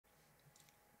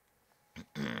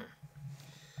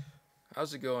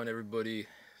How's it going, everybody?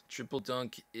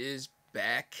 Triple-Dunc is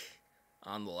back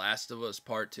on The Last of Us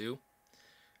Part 2.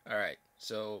 Alright,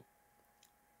 so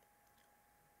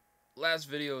last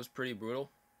video was pretty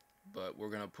brutal, but we're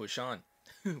gonna push on.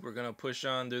 We're gonna push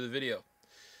on through the video.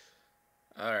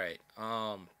 Alright,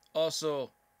 also,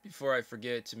 before I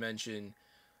forget to mention,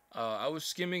 I was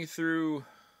skimming through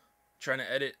trying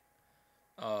to edit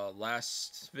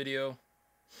last video,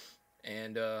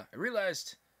 and I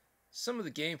realized some of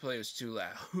the gameplay was too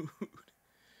loud.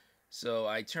 So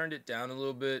I turned it down a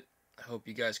little bit. I hope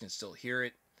you guys can still hear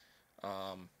it.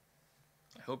 I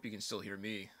hope you can still hear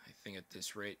me. I think at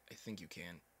this rate, I think you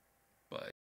can.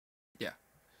 But yeah.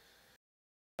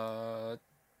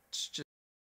 It's just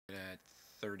at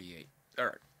 38.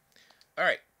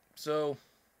 Alright. So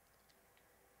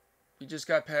we just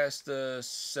got past the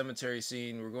cemetery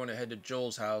scene. We're going to head to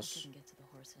Joel's house. I couldn't get to the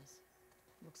horses.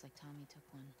 Looks like Tommy took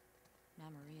one. Now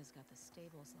Maria's got the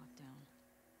stables locked down.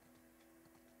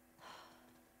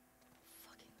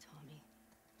 Fucking Tommy.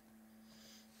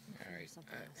 Alright.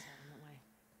 Something else out in the way.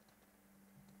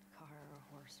 Car or a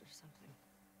horse or something.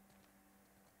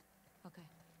 Okay.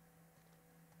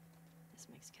 This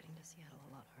makes getting to Seattle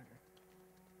a lot harder.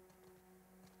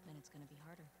 Then it's gonna be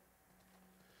harder.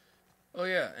 Oh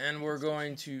yeah, and we're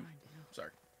going to... Sorry.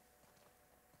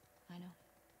 I know.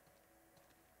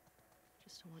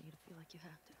 Just don't want you to feel like you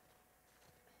have to.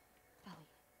 Ellie.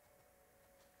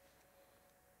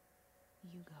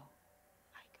 You go.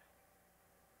 I go.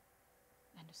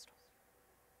 End of story.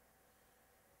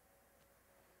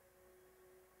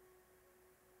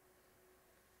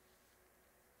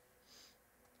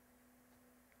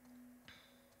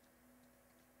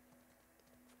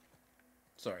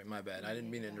 Sorry, my bad. I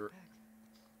didn't mean to interrupt.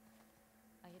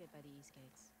 I hid it by the east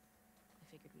gates. I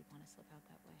figured we'd want to slip out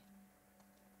that way.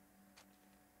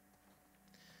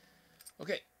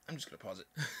 Okay, I'm just gonna pause it.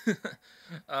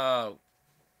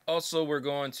 Also, we're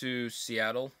going to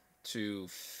Seattle to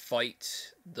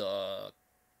fight the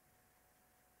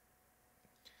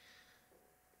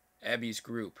Abby's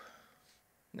group.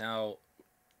 Now,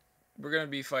 we're gonna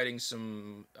be fighting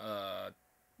some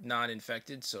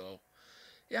non-infected, so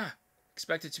yeah,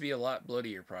 expect it to be a lot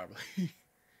bloodier probably,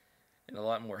 and a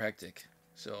lot more hectic.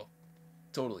 So,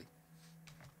 totally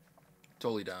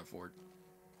down for it.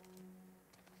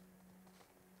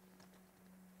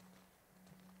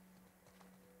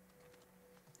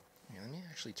 Let me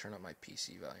actually turn up my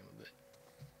PC volume a bit.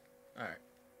 Alright.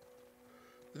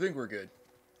 I think we're good.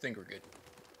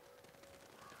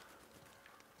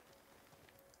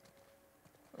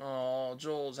 Oh,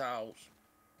 Joel's house.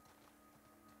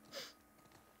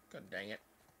 God dang it.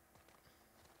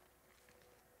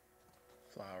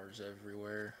 Flowers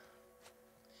everywhere.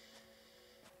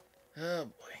 Oh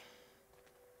boy.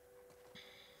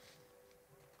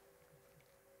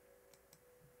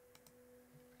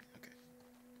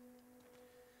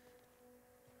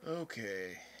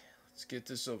 Okay, let's get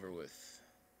this over with.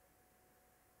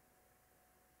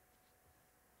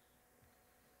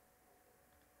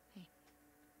 Hey.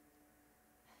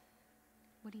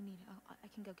 What do you need? I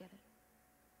can go get it.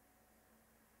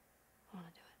 I want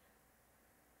to do it.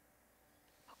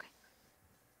 Okay.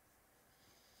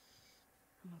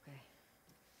 I'm okay.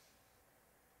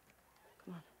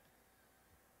 Come on.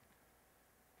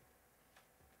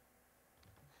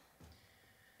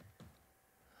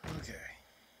 Okay.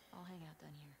 I'll hang out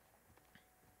down here.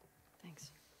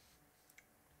 Thanks.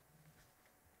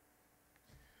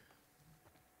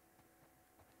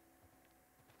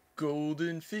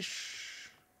 Golden fish.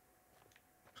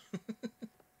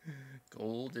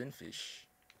 Golden fish.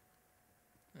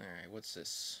 Alright, what's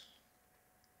this?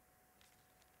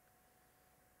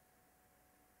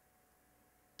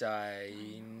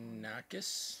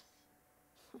 Dinakis?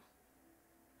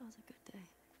 That was a good day.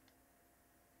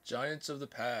 Giants of the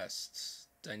past.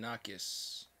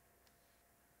 Dinakis.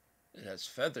 It has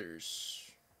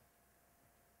feathers.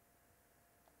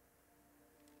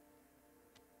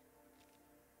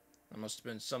 That must have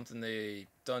been something they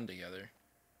done together.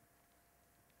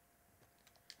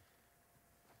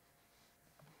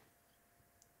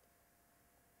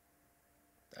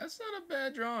 That's not a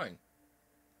bad drawing.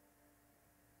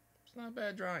 It's not a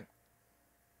bad drawing.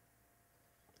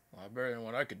 A lot better than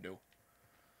what I could do.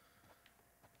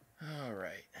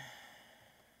 Alright.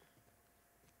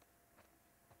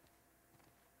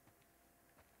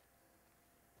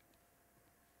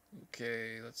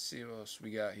 Okay, let's see what else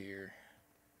we got here.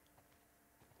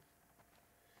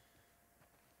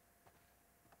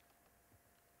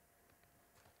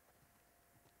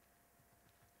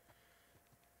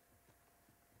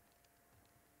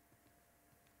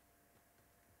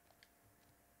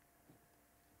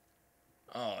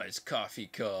 Oh, his coffee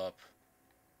cup.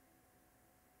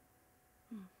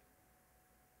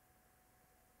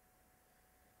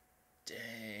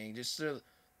 Dang, just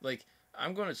like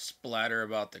I'm gonna splatter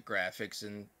about the graphics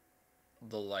and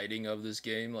the lighting of this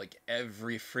game like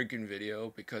every freaking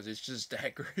video because it's just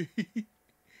that great.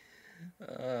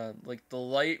 Like the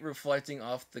light reflecting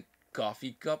off the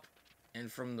coffee cup and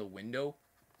from the window.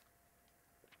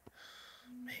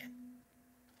 Man.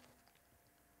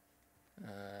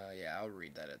 Yeah, I'll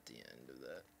read that at the end of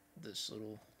this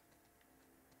little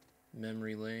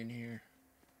memory lane here.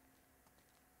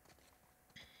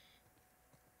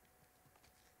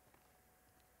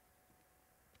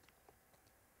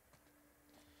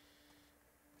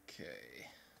 Okay.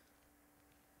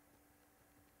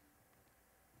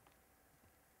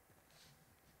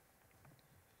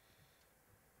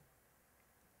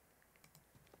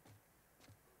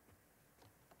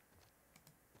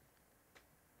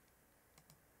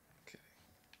 Okay.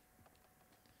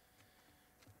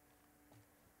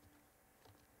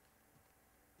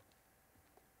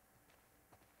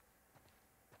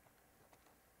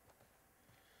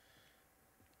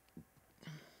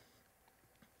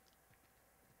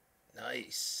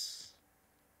 Nice.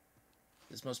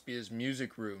 This must be his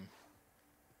music room.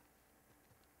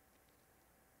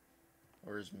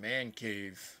 Or his man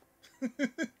cave.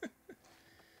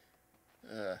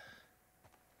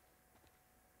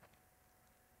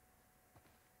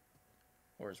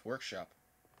 Or his workshop.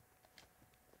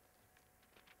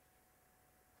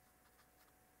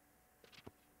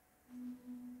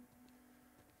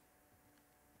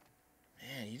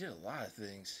 Man, he did a lot of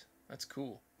things. That's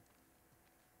cool.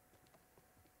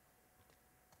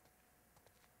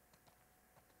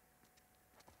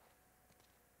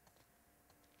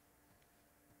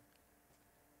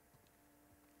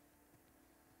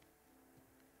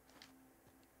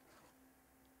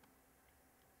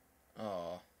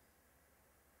 Oh.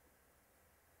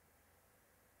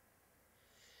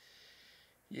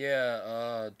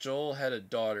 Yeah, Joel had a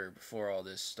daughter before all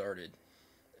this started.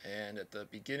 And at the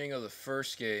beginning of the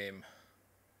first game,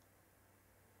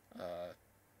 uh,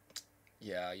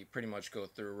 yeah, you pretty much go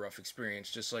through a rough experience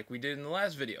just like we did in the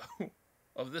last video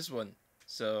of this one.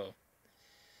 So,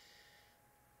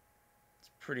 it's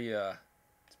pretty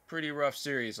rough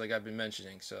series like I've been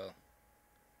mentioning, so.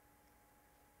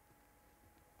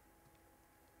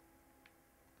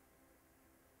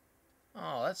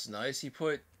 Oh, that's nice. He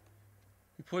put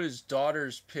his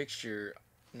daughter's picture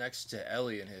next to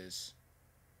Ellie and his.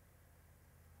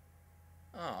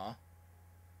 Aw,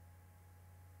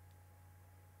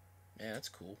 man, that's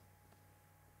cool.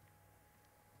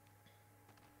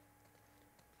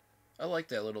 I like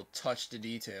that little touch to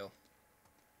detail.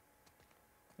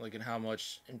 Like in how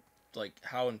much, like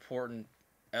how important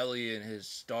Ellie and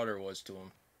his daughter was to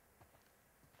him.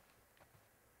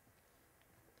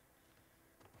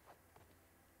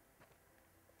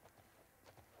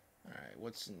 Alright,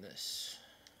 what's in this?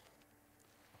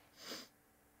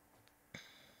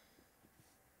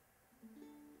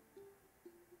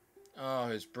 Oh,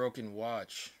 his broken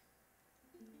watch.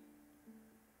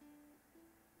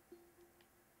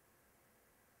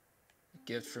 A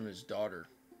gift from his daughter.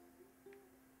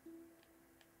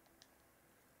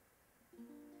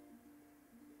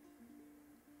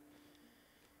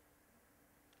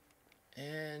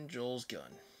 And Joel's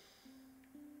gun.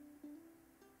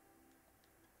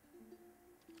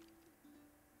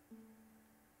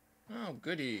 Oh,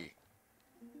 goody.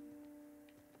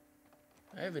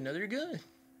 I have another gun.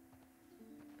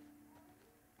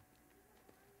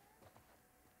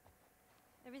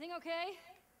 Everything okay?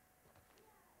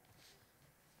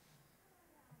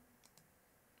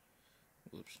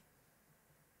 Oops.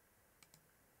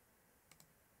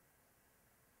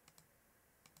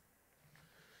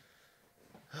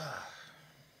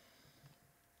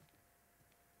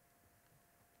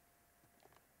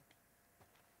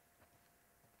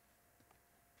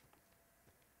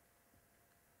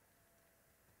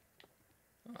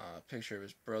 A picture of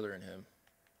his brother and him.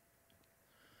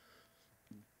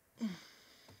 I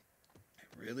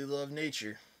really love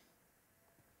nature.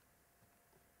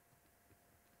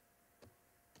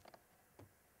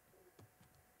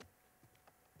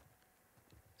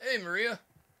 Hey, Maria.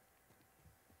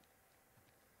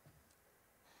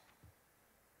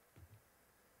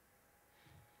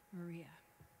 Maria,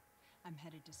 I'm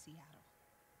headed to Seattle.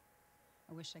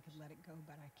 I wish I could let it go,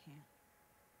 but I can't.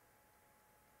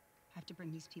 I have to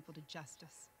bring these people to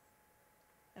justice.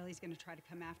 Ellie's gonna try to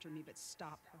come after me, but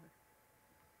stop her.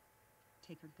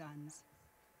 Take her guns,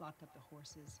 lock up the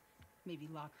horses, maybe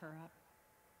lock her up.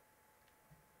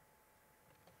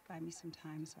 Buy me some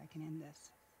time so I can end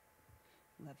this.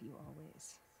 Love you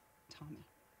always, Tommy.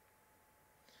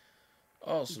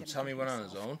 Oh, He's so gonna Tommy get went on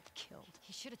his himself own? Killed.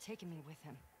 He should have taken me with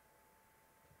him.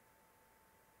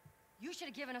 You should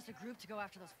have given us a group to go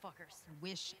after those fuckers. I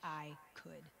wish I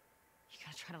could. You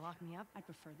gonna try to lock me up? I'd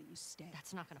prefer that you stay.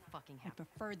 That's not gonna fucking I'd happen.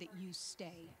 prefer that you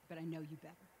stay, but I know you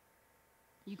better.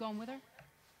 You going with her?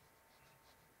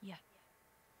 Yeah.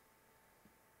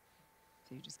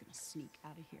 So you're just gonna sneak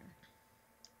out of here?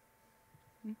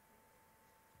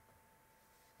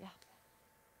 Yeah.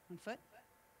 On foot?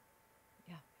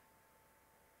 Yeah.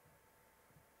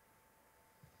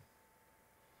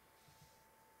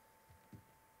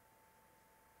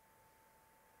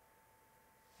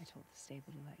 I told the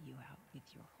stable to let you out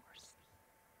with your horse.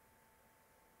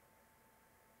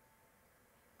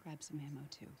 Grab some ammo,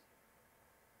 too.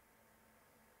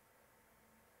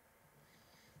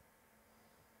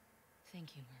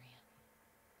 Thank you, Maria.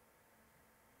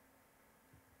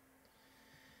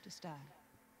 Just,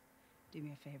 do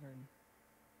me a favor and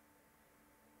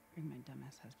bring my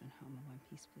dumbass husband home in one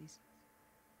piece, please.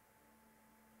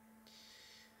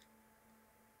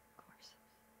 Of course.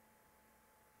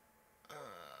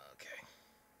 Okay.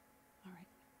 All right.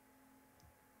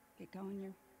 Get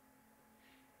going,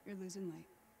 you're losing light.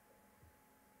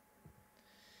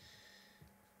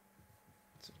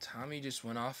 So Tommy just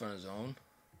went off on his own?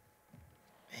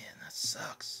 Man, that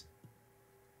sucks.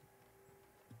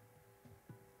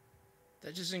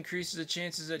 That just increases the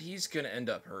chances that he's gonna end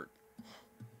up hurt.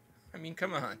 I mean,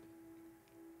 come on.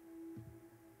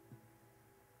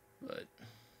 But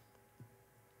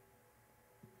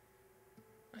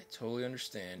I totally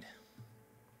understand.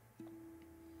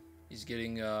 He's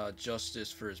getting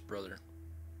justice for his brother.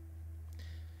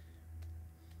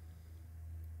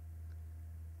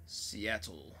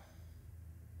 Seattle.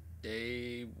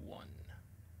 Day 1.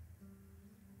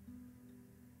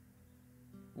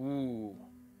 Ooh.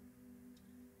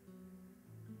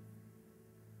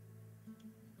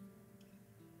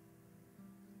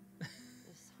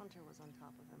 This hunter was on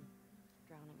top of him,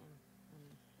 drowning him, and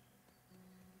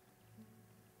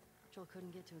Joel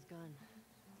couldn't get to his gun.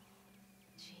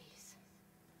 Jeez.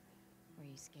 Were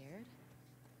you scared?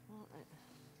 Well, I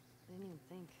didn't even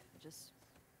think. I just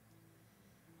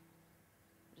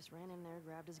ran in there,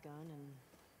 grabbed his gun, and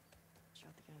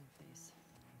shot the guy in the face.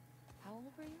 How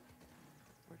old were you?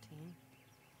 14.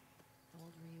 How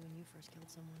old were you when you first killed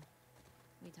someone?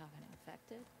 We talking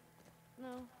infected?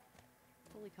 No.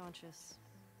 Fully conscious,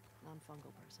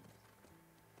 non-fungal person.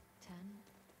 10?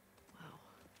 Wow.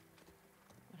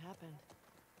 What happened?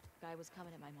 Guy was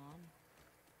coming at my mom.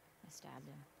 I stabbed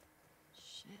him.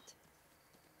 Shit.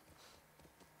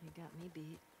 You got me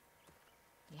beat.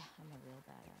 Yeah, I'm a real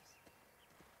badass.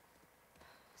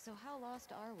 So how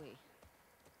lost are we?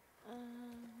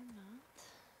 Not.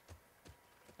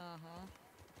 Uh-huh.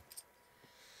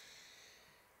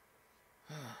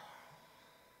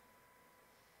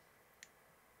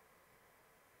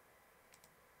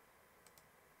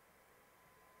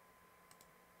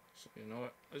 So, you know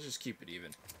what? Let's just keep it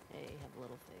even. Hey, have a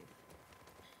little faith.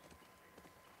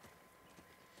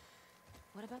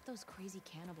 What about those crazy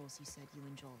cannibals you said you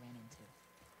and Joel ran into?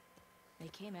 They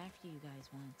came after you guys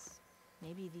once.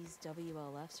 Maybe these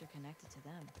WLFs are connected to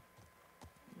them.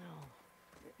 No.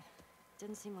 It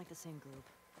didn't seem like the same group.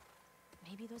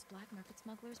 Maybe those black market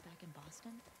smugglers back in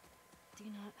Boston? Do you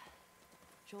not?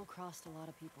 Joel crossed a lot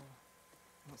of people.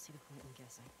 I don't see the point in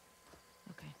guessing.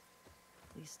 Okay.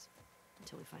 At least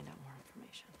until we find out more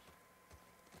information.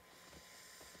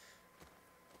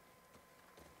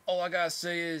 All I gotta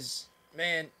say is,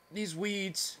 man, these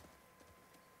weeds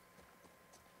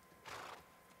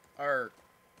are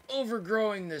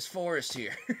overgrowing this forest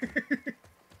here.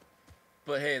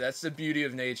 But hey, that's the beauty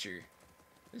of nature.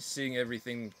 Is seeing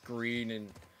everything green and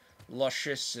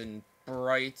luscious and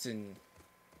bright, and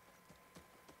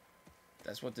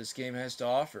that's what this game has to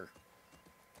offer.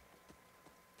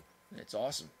 And it's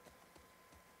awesome.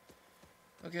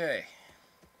 Okay.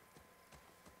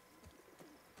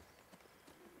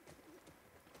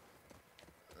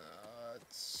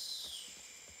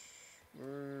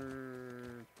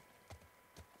 We're...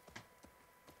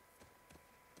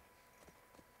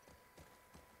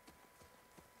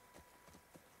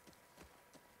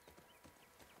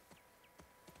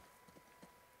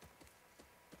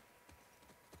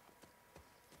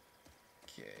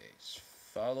 Okay, just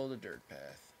follow the dirt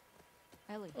path.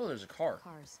 Ellie. Oh, there's a car.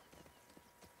 Cars.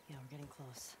 Yeah, we're getting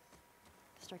close.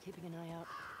 Start keeping an eye out.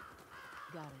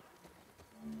 Got it.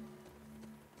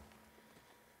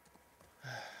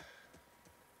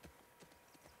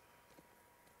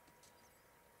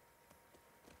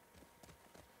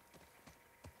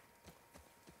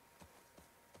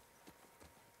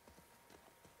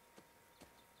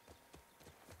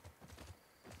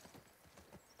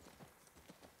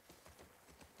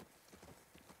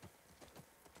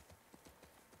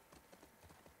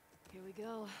 we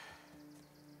go.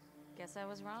 Guess I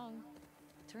was wrong.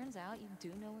 Turns out you do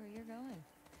know where you're going.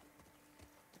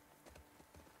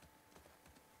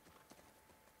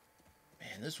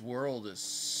 Man, this world is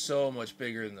so much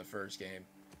bigger than the first game.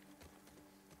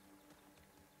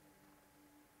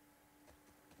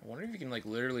 I wonder if you can, like,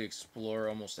 literally explore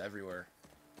almost everywhere.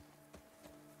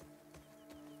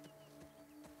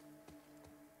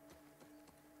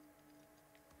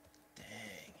 Dang.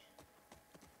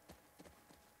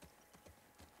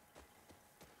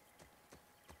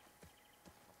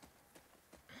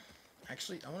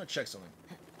 Actually, I want to check something.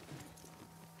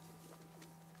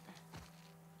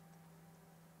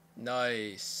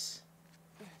 Nice.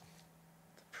 The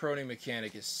proning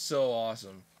mechanic is so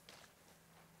awesome.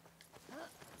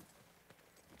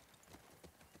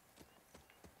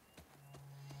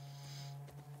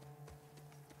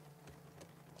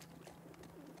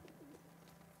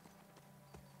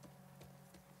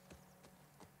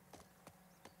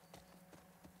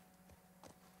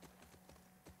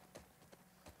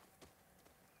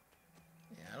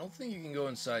 Yeah, I don't think you can go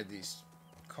inside these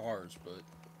cars, but...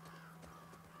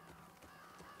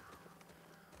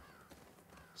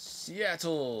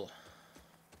 Seattle!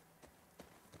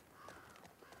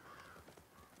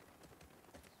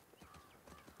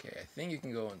 Okay, I think you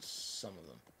can go in some of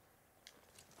them.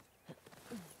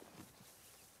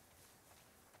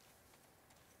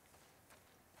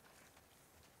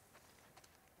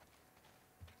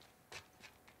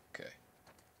 Okay.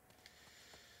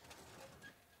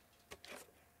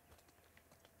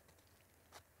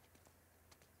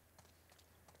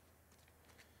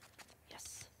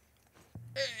 Yes.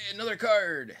 Hey, another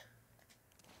card!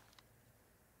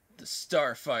 The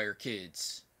Starfire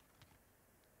Kids.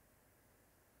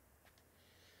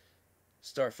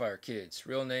 Starfire Kids.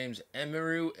 Real names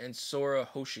Emiru and Sora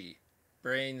Hoshi.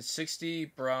 Brain 60,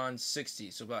 bronze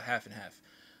 60, so about half and half.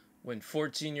 When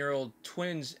 14-year-old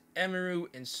twins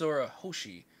Emiru and Sora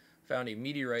Hoshi found a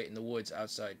meteorite in the woods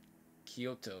outside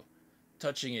Kyoto.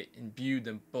 Touching it imbued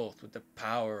them both with the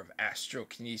power of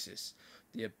astrokinesis,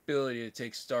 the ability to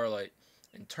take starlight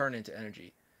and turn into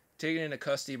energy. Taken into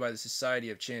custody by the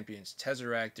Society of Champions,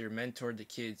 Tesseract mentored the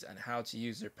kids on how to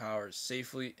use their powers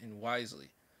safely and wisely,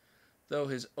 though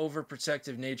his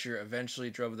overprotective nature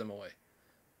eventually drove them away.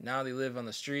 Now they live on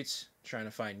the streets, trying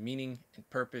to find meaning and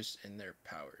purpose in their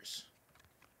powers.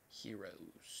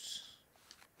 Heroes.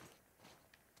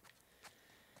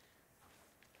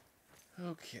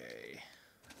 Okay.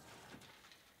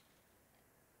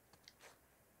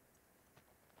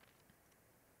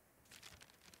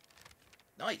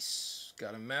 Nice.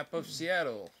 Got a map of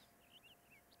Seattle.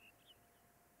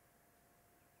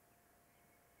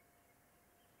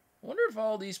 I wonder if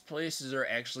all these places are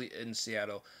actually in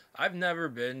Seattle. I've never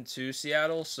been to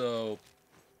Seattle, so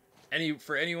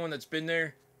for anyone that's been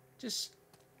there, just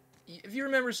if you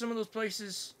remember some of those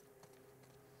places,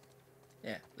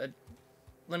 yeah,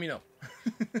 let me know.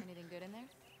 Anything good in there?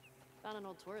 Found an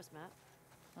old tourist map.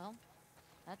 Well,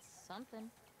 that's something.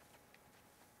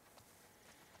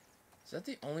 Is that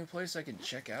the only place I can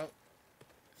check out?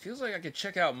 Feels like I could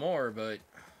check out more, but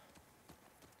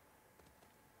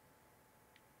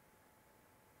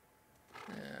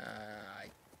I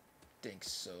think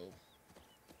so.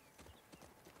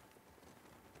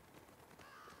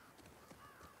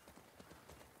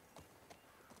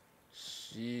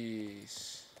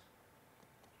 Jeez.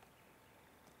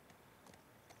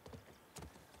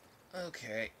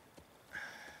 Okay.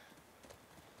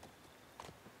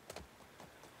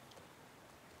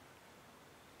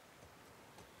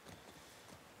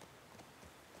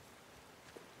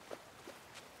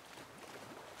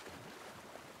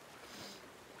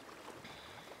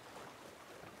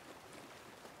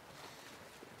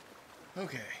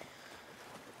 Okay.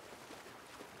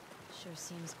 Sure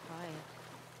seems quiet.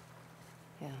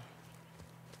 Yeah.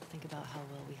 Think about how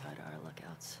well we hide our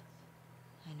lookouts.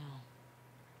 I know.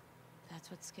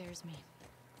 That's what scares me.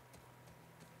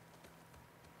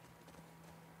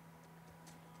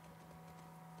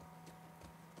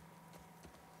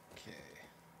 Okay.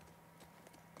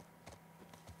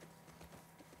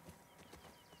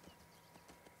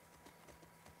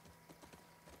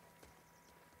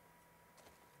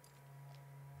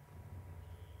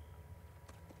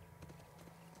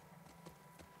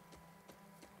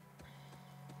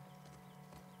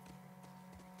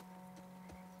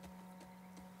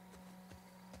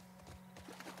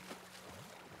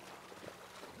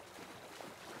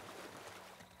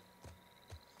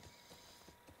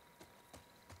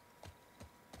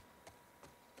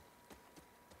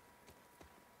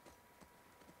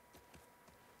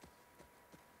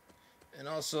 And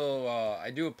also, I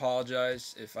do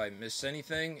apologize if I miss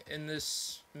anything in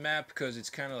this map, because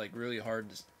it's kind of like really hard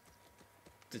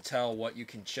to tell what you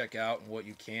can check out and what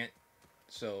you can't.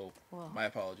 So, Whoa. my Is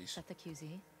apologies. that the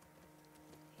QZ?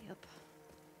 Yep.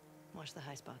 Watch the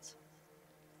high spots.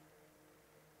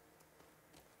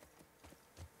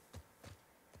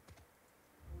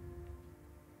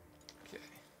 Okay.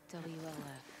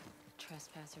 WLF.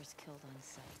 Trespassers killed on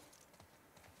sight.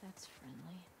 That's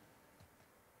friendly.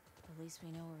 At least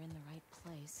we know we're in the right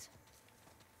place.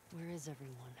 Where is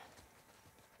everyone?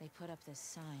 They put up this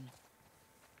sign.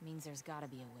 Means there's gotta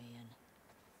be a way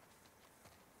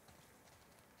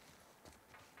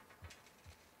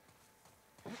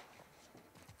in.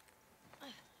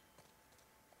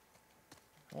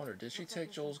 I wonder, did she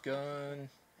take Joel's gun?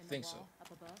 I think so.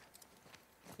 Up above?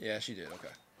 Yeah, she did. Okay.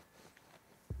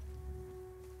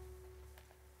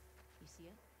 You see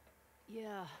it?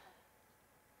 Yeah.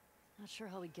 Not sure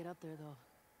how we get up there,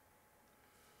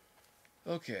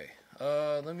 though. Okay.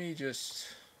 Let me just...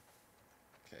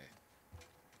 Okay.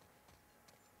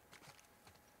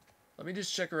 Let me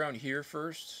just check around here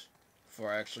first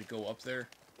before I actually go up there.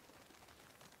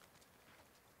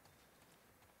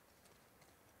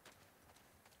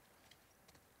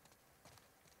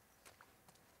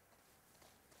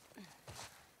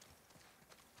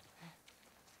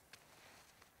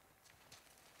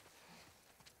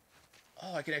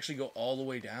 Oh, I can actually go all the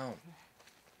way down.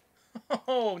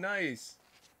 Oh, nice.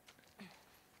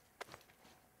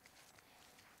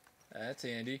 That's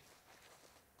handy.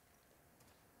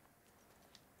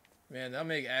 Man, that'll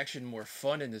make action more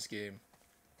fun in this game.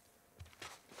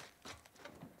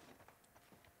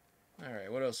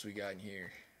 Alright, what else we got in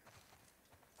here?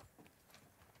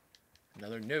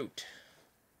 Another note.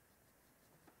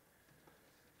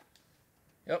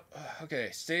 Yep,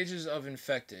 okay. Stages of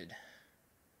infected.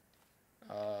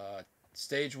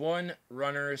 Stage 1,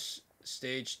 runners.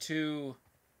 Stage 2,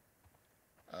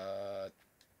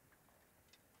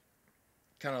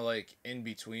 kind of like in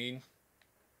between.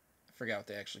 I forgot what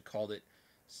they actually called it.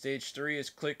 Stage 3 is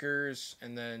clickers,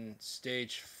 and then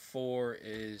stage 4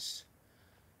 is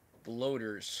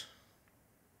bloaters.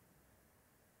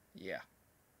 Yeah.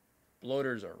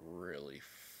 Bloaters are really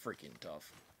freaking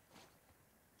tough.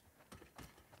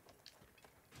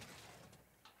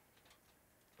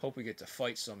 Hope we get to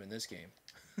fight some in this game.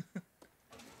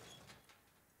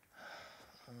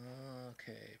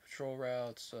 Okay, patrol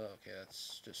routes. Okay,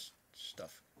 that's just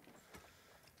stuff.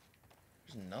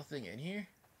 There's nothing in here?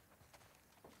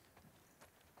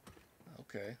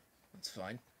 Okay, that's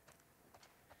fine.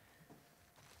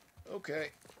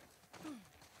 Okay.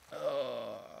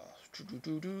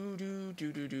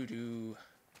 Do.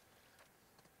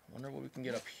 I wonder what we can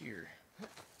get up here.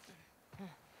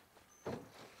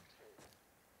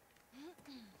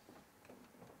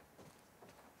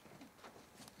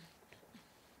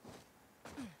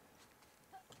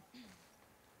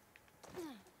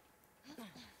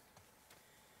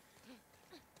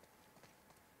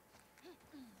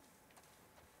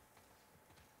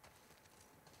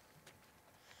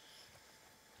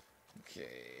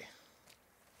 Okay.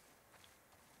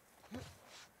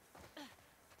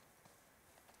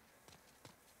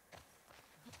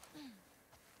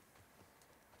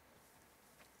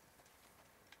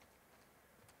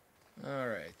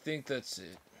 Alright, I think that's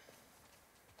it.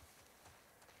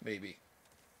 Maybe.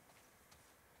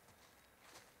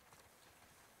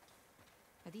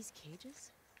 Are these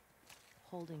cages?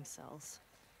 Holding cells.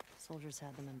 Soldiers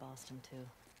had them in Boston, too.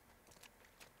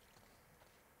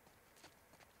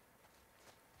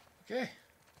 Okay.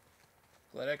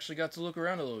 Glad I actually got to look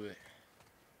around a little bit.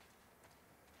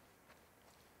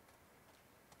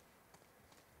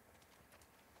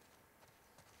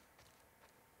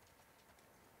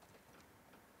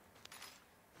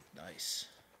 Nice.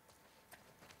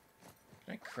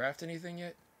 Can I craft anything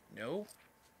yet? No?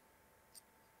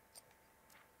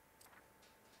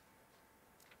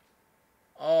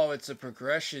 Oh, it's a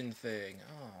progression thing.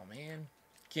 Oh, man.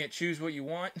 Can't choose what you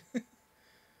want?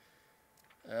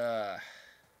 Or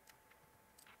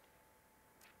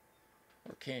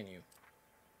can you?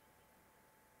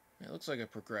 It looks like a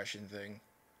progression thing.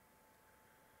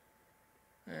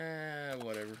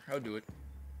 Whatever. I'll do it.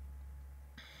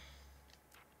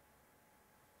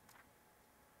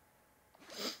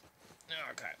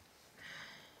 Okay.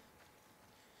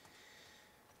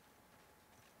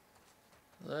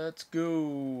 Let's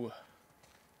go.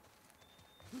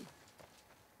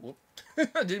 Whoop.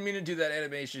 I didn't mean to do that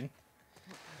animation.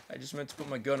 I just meant to put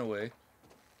my gun away.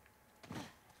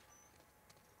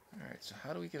 Alright, so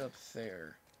how do we get up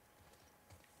there?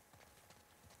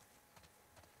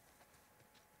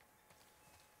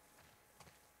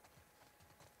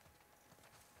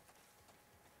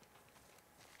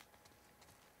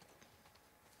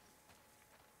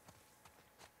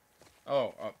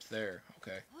 Oh, up there.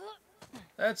 Okay.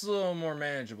 That's a little more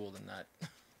manageable than that.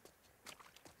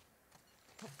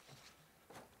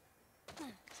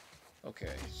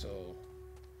 Okay, so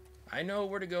I know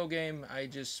where to go, game. I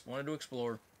just wanted to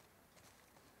explore.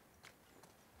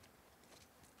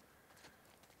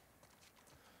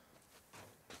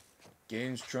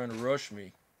 Game's trying to rush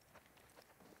me.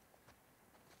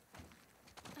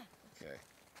 Okay.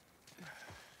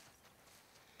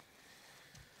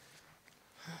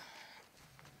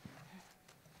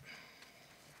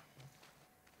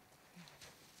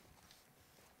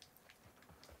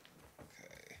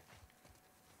 Okay.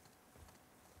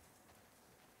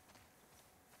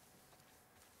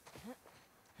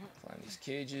 Climb these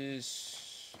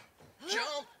cages.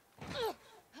 Jump!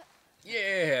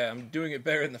 Yeah, I'm doing it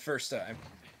better than the first time.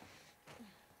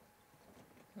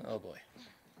 Oh boy.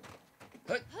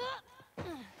 Hut.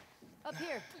 Up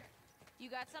here. You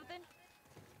got something?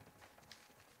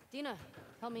 Dina,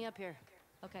 help me up here.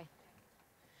 Okay.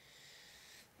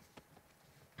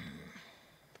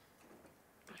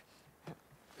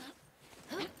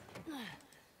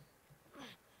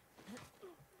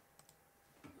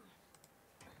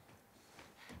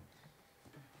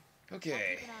 Okay. I'll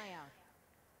keep an eye out.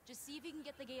 Just see if you can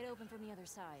get the gate open from the other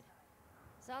side.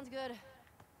 Sounds good.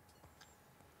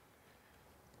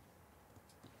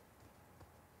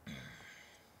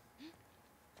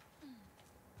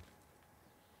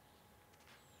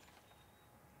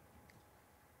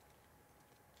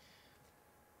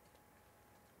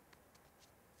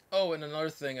 Oh, and another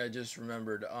thing I just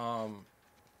remembered.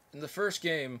 In the first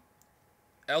game,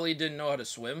 Ellie didn't know how to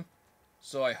swim,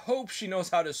 so I hope she knows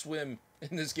how to swim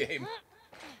in this game.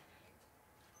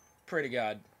 Pray to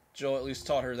God, Joel at least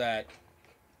taught her that.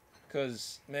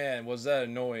 Cause man, was that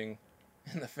annoying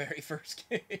in the very first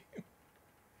game.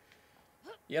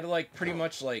 You had to like pretty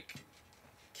much like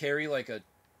carry like a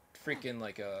freaking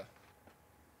like a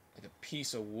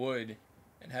piece of wood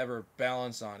and have her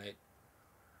balance on it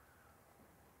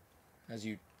as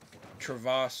you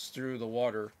traverse through the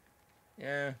water.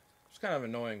 Yeah, it's kind of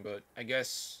annoying, but I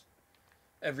guess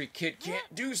every kid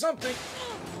can't do something.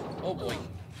 Oh boy. Ellie?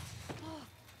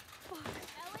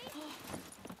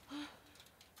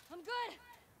 I'm good.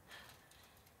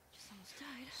 Just almost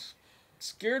died.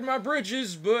 Scared my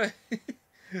britches, but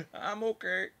I'm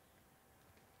okay.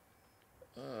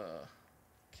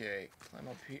 Okay, climb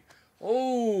up here.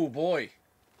 Oh boy.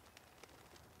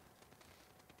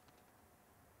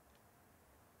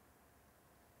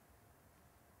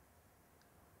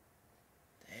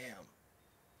 Damn.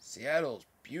 Seattle's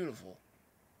beautiful.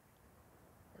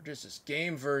 Or just this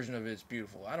game version of it's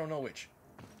beautiful. I don't know which.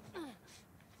 Where are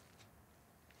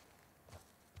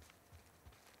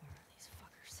these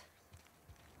fuckers?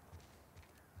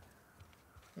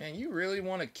 Man, you really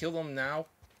want to kill them now?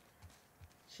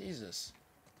 Jesus.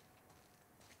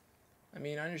 I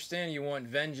mean, I understand you want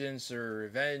vengeance or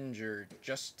revenge or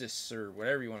justice or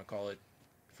whatever you want to call it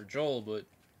for Joel, but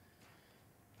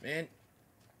man,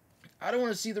 I don't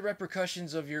want to see the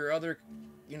repercussions of your other,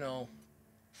 you know,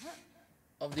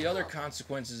 of the other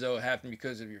consequences that will happen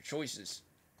because of your choices.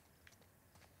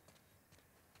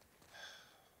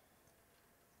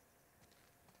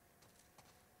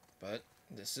 But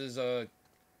this is a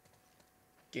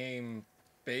game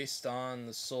based on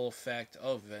the sole fact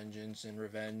of vengeance and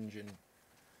revenge and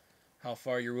how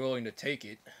far you're willing to take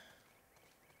it.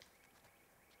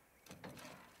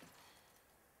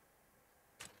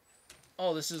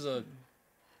 Oh, this is a...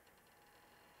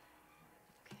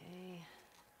 Okay.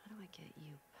 How do I get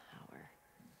you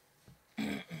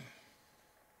power?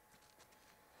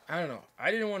 I don't know.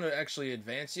 I didn't want to actually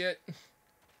advance yet.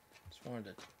 Just wanted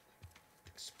to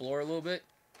explore a little bit.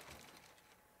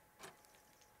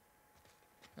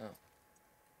 Oh.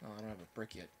 Oh, I don't have a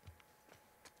brick yet.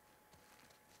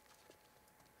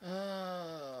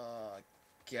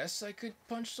 Guess I could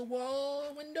punch the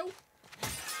wall window.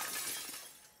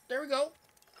 There we go.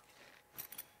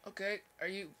 Okay, are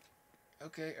you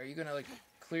gonna like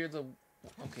clear the...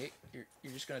 Okay,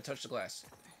 you're just gonna touch the glass.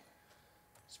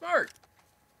 Smart.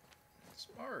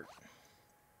 Smart.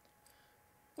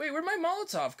 Wait, where'd my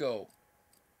Molotov go?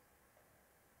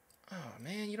 Oh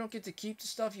man, you don't get to keep the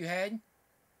stuff you had?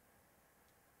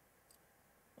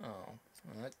 Oh,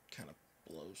 well, that kind of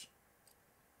blows.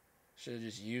 Should have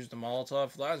just used the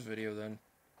Molotov last video then.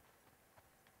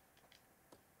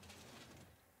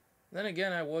 Then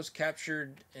again, I was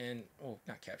captured and... Oh,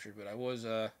 not captured, but I was,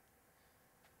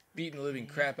 beaten the living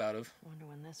crap out of. Wonder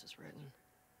when this was written.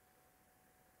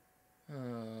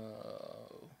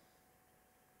 Oh.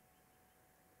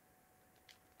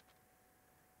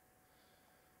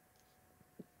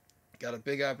 Got a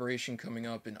big operation coming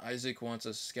up, and Isaac wants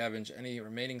us to scavenge any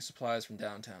remaining supplies from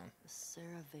downtown. The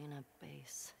Saravena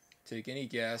base. Take any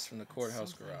gas from the That's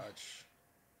courthouse something. garage,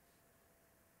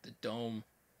 the dome,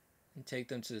 and take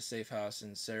them to the safe house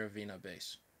in Saravena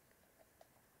base.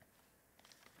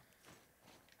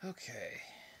 Okay.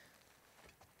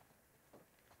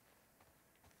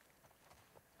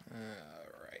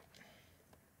 Alright.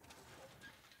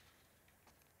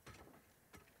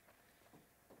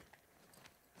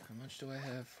 How much do I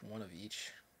have? One of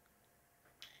each.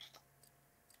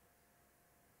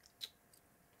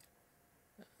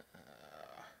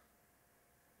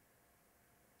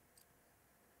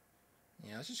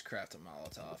 Yeah, let's just craft a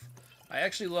Molotov. I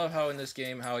actually love how in this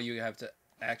game how you have to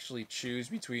actually choose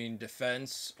between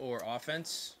defense or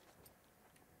offense.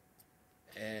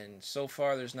 And so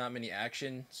far there's not many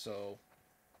action, so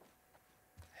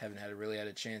haven't really had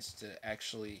a chance to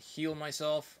actually heal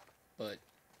myself, but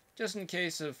just in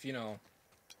case of, you know,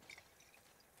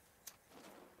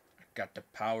 I got the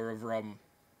power of rum.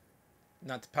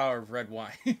 Not the power of red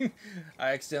wine.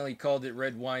 I accidentally called it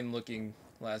red wine looking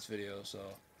last video, so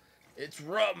it's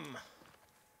rum.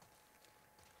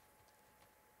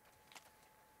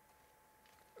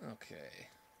 Okay.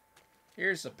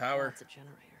 Here's the power. That's a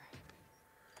generator.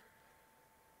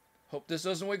 Hope this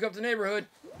doesn't wake up the neighborhood.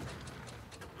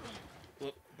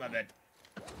 Whoop, my bad.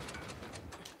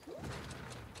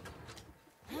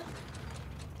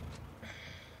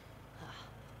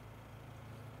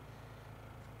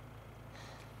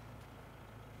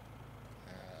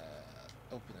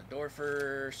 Open the door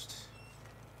first.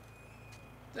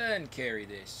 Then carry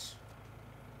this.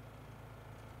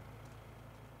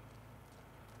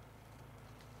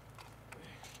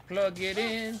 Plug it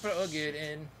in, plug it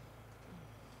in.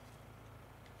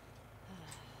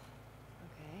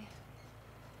 Okay.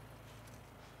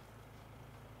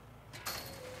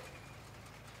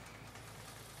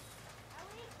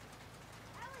 Ellie,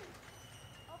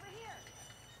 over here.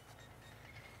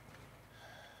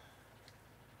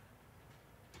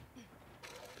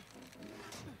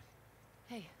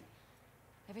 Hey,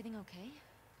 everything okay?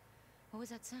 What was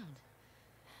that sound?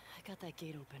 I got that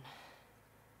gate open.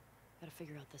 Gotta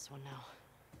figure out this one now.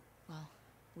 Well,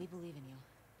 we believe in you.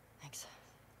 Thanks.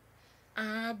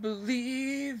 I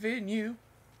believe in you.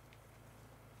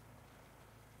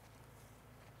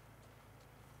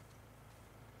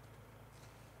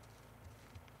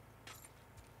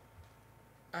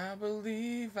 I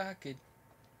believe I could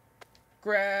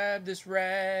grab this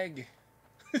rag.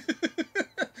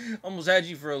 Almost had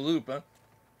you for a loop, huh?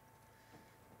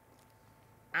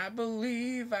 I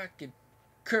believe I could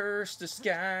curse the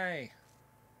sky.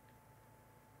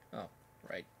 Oh,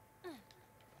 right.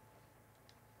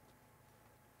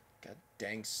 God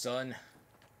dang sun.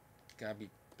 Gotta be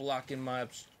blocking my...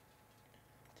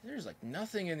 There's like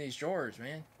nothing in these drawers,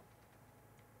 man.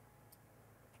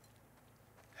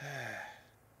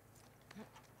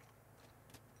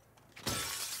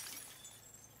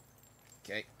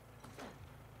 Okay.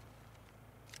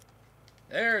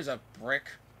 There's a brick.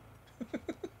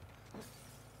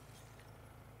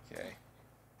 Okay.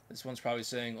 This one's probably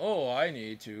saying, oh, I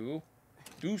need to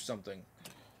do something.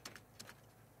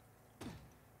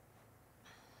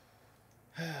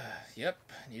 Yep,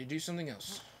 need to do something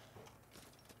else.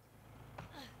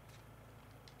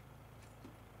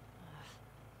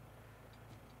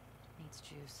 Needs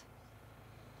juice.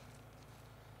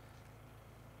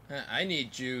 I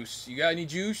need juice. You got any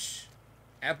juice?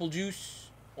 Apple juice?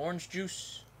 Orange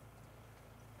juice?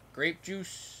 Grape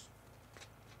juice?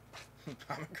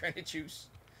 Pomegranate juice?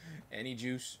 Any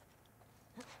juice?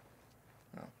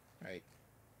 Oh, right.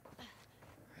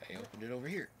 I opened it over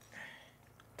here.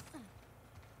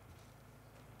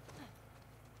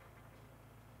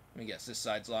 Let me guess, this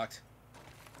side's locked.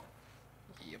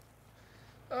 Yep.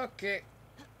 Okay.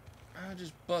 I'll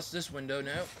just bust this window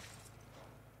now.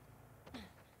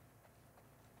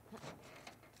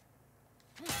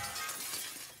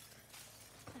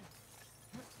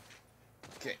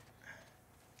 Okay.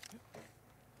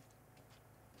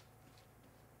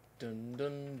 Dun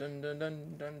dun dun dun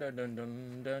dun dun dun dun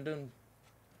dun dun dun.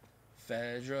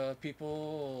 Fedra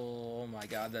people. Oh my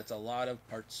god, that's a lot of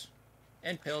parts.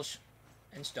 And pills.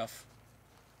 And stuff.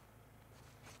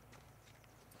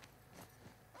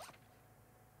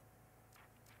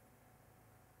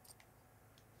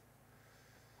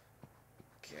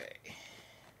 Okay.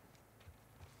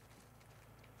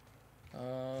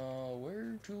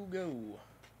 Where to go?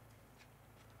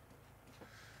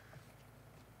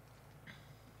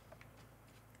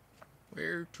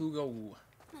 Where to go?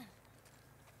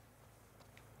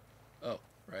 Oh,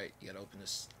 right. You gotta open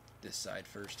this side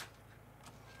first.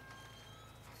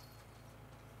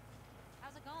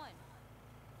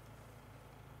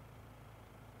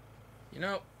 You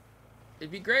know,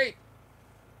 it'd be great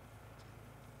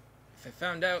if I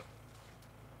found out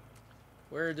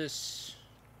where this...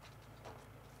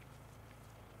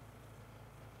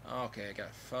 Okay, I gotta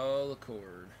follow the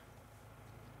cord.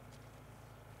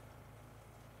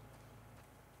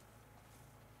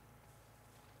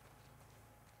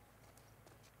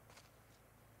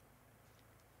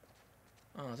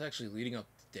 Oh, it's actually leading up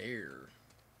there.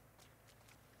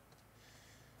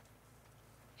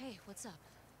 Hey, what's up?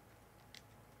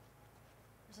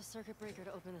 There's a circuit breaker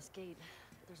to open this gate,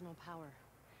 but there's no power.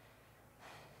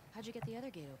 How'd you get the other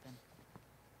gate open?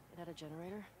 It had a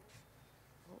generator?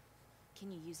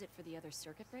 Can you use it for the other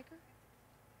circuit breaker?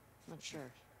 Not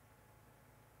sure.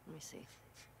 Let me see.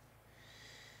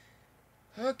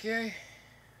 Okay.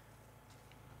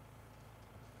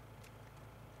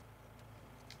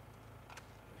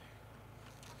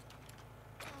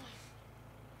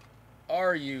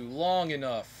 Are you long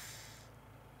enough?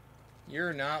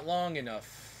 You're not long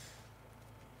enough.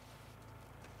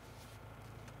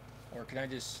 Or can I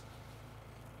just...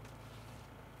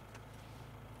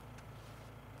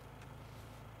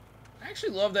 I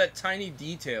actually love that tiny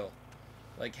detail.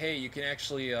 Like, hey, you can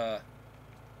actually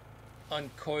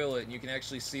uncoil it and you can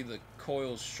actually see the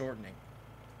coils shortening.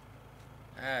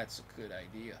 That's a good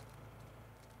idea.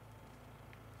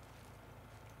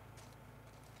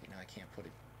 Okay, now I can't put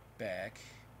it back.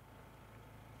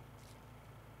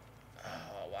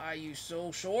 Oh, why are you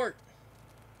so short?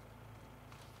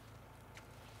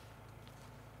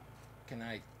 Can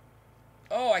I...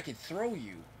 Oh, I can throw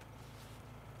you.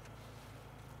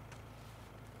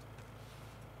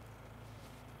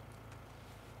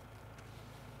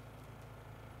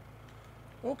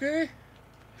 Okay.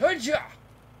 Hudja!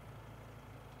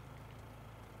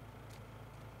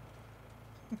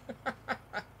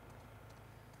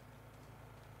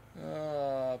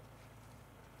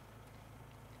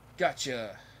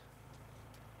 Gotcha.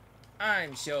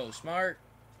 I'm so smart.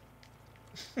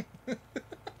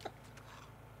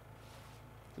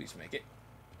 Please make it.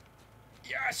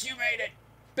 Yes, you made it!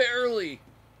 Barely!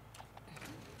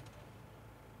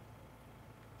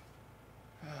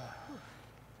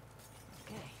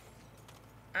 Okay.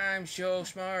 I'm so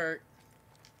smart.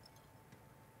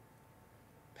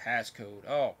 Passcode.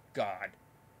 Oh, God.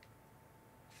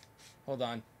 Hold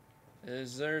on.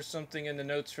 Is there something in the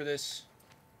notes for this?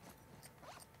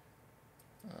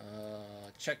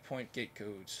 Checkpoint gate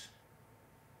codes.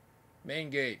 Main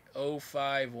gate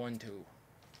 0512.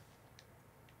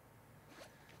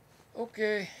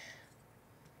 Okay.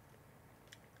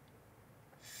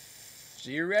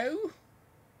 0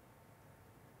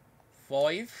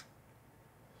 5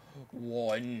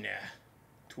 1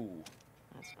 2.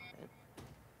 That's not it.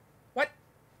 What?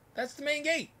 That's the main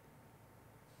gate.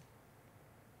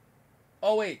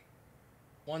 Oh wait.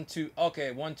 1 2.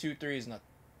 Okay, 1 2 3 is not.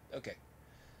 Okay.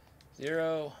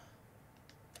 0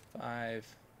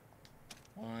 5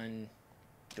 1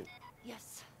 2.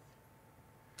 Yes.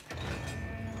 Well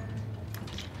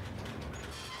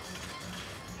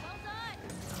done!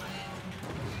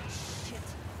 Shit.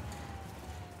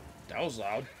 That was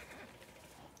loud.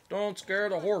 Don't scare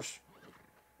the horse.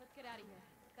 Let's get out of here.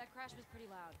 That crash was pretty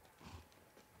loud.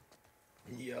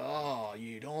 Yeah,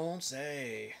 you don't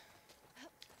say.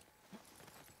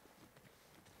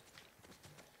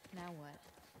 Now what?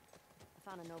 I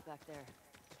found a note back there.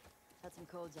 Had some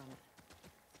codes on it.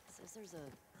 Says there's a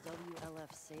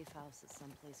WLF safe house at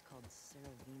some place called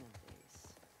Saravina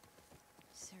Base.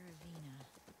 Saravina.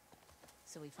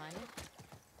 So we find it?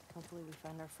 Hopefully we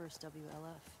find our first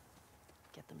WLF.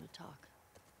 Get them to talk.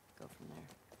 Go from there.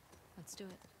 Let's do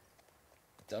it.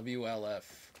 WLF.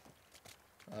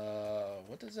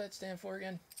 What does that stand for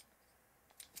again?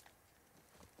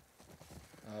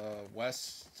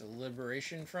 West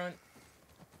Liberation Front?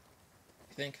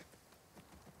 I think.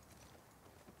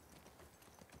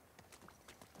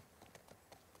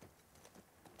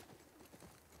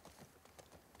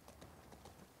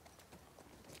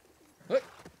 What?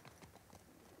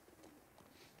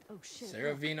 Oh shit.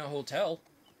 Saravina Hotel.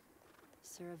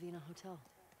 Saravina Hotel.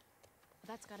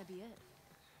 That's gotta be it.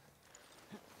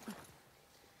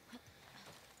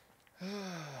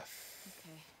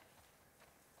 Okay.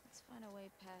 Let's find a way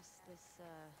past this,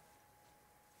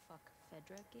 fuck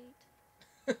Fedra gate.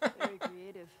 Very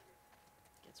creative.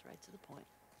 Gets right to the point.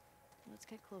 Let's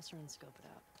get closer and scope it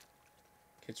out.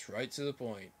 Gets right to the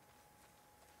point.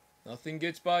 Nothing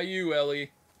gets by you,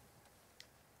 Ellie.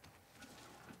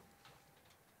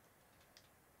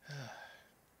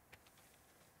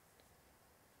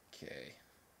 Okay.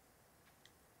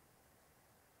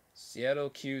 Seattle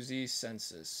QZ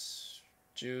census.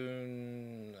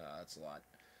 June. That's a lot.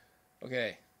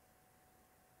 Okay.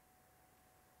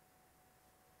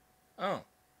 Oh.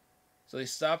 So they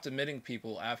stopped admitting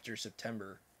people after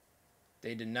September.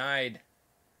 They denied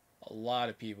a lot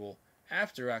of people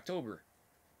after October.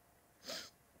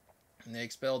 And they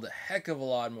expelled a heck of a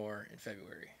lot more in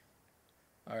February.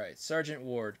 Alright, Sergeant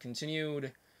Ward.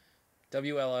 Continued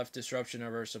WLF disruption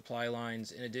of our supply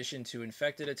lines, in addition to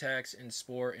infected attacks and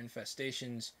spore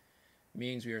infestations,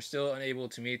 means we are still unable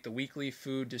to meet the weekly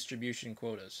food distribution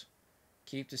quotas.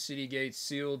 Keep the city gates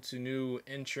sealed to new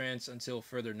entrants until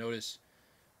further notice.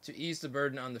 To ease the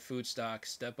burden on the food stock,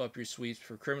 step up your sweeps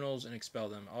for criminals and expel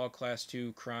them. All Class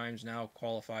 2 crimes now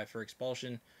qualify for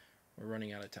expulsion. We're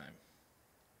running out of time.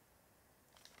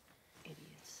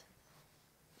 Idiots.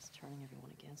 It's turning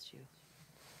everyone against you.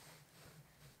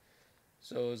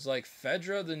 So is like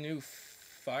Fedra the new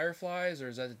Fireflies, or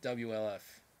is that the WLF?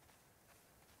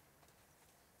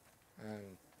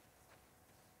 I'm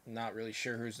not really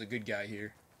sure who's the good guy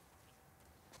here.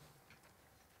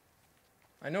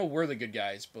 I know we're the good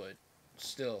guys, but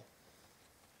still.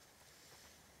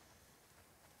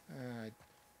 I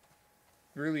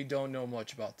really don't know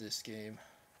much about this game.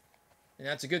 And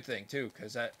that's a good thing, too,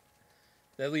 because that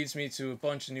leads me to a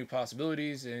bunch of new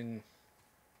possibilities and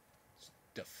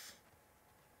stuff.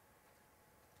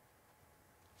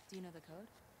 Do you know the code?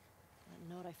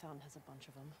 That note I found has a bunch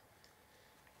of them.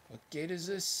 What gate is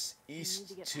this? You need East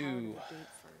to get 2. power to the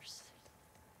gate first.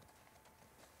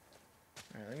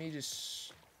 Alright, let me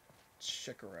just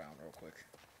check around real quick.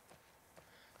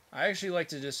 I actually like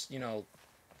to just,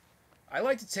 I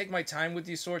like to take my time with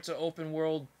these sorts of open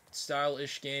world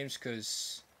style-ish games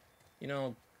because,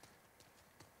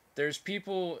 there's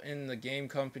people in the game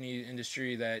company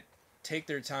industry that take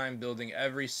their time building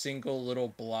every single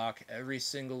little block, every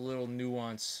single little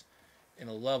nuance in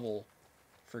a level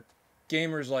for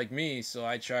gamers like me, so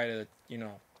I try to,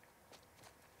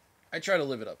 I try to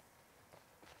live it up.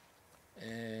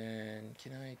 And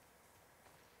can I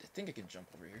think I can jump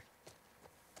over here.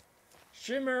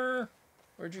 Shimmer!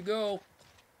 Where'd you go?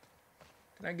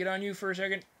 Can I get on you for a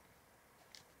second?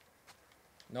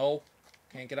 No.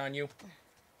 Can't get on you.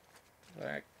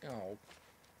 Back. Oh.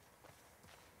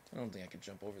 I don't think I can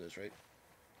jump over this, right?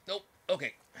 Nope.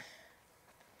 Okay.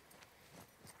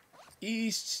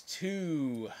 East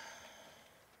 2.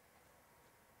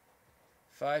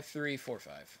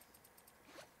 5345.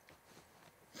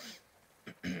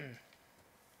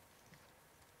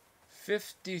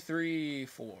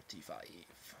 $53.45.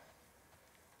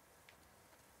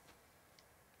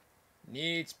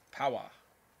 Needs power.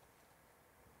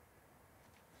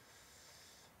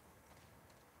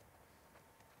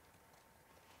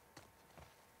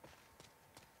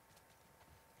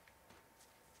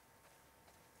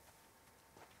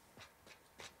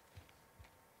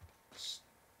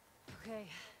 Okay,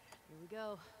 here we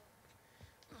go.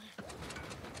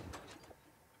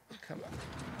 Come on.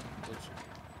 Oops.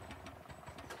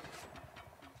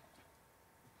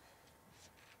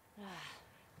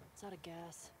 It's out of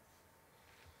gas.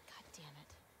 God damn it.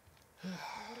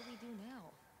 What do we do now?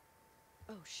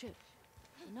 Oh shit.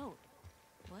 The note.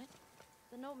 What?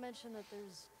 The note mentioned that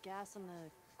there's gas in the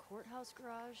courthouse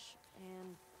garage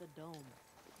and the dome.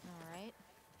 Alright.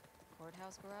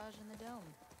 Courthouse garage and the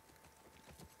dome.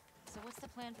 So what's the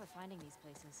plan for finding these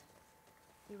places?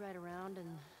 We ride around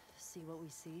and see what we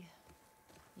see.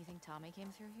 You think Tommy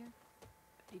came through here?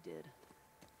 He did.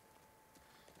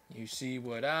 You see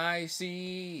what I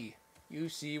see. You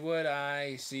see what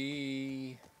I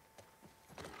see.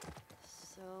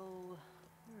 So,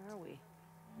 where are we?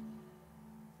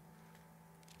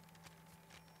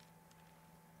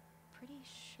 Pretty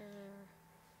sure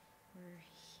we're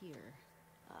here.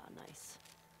 Ah, nice.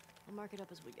 I'll mark it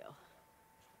up as we go.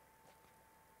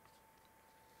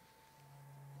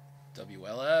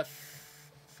 WLF.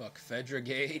 Fuck Fedra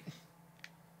Gate.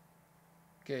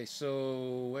 Okay,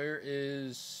 so where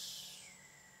is...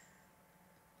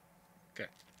 Okay.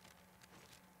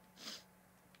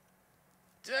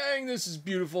 Dang, this is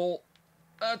beautiful.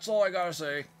 That's all I gotta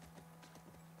say.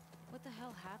 What the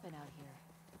hell happened out here?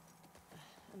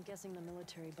 I'm guessing the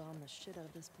military bombed the shit out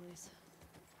of this place.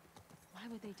 Why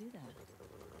would they do that?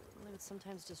 Well, they would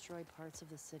sometimes destroy parts of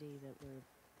the city that were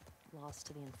lost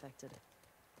to the infected.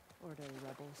 Or to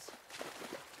rebels.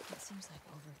 That seems like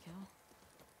overkill.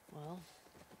 Well,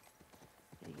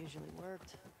 it usually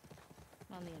worked.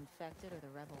 On the infected or the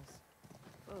rebels?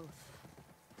 Both.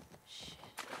 Shit.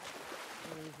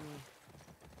 Believe me.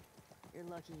 You're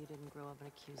lucky you didn't grow up in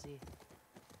a QZ.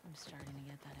 I'm starting to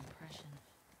get that impression.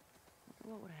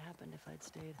 What would have happened if I'd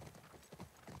stayed?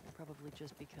 I'd probably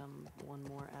just become one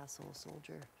more asshole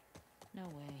soldier. No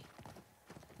way.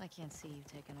 I can't see you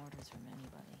taking orders from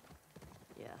anybody.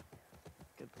 Yeah,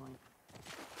 good point.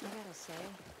 I gotta say,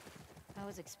 I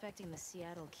was expecting the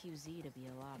Seattle QZ to be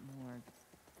a lot more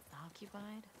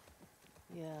occupied.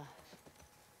 Yeah.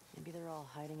 Maybe they're all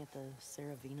hiding at the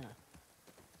Saravina.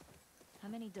 How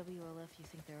many WLF you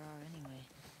think there are anyway?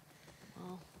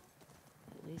 Well,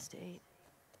 at least 8.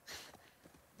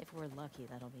 If we're lucky,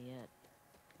 that'll be it.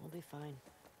 We'll be fine.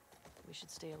 We should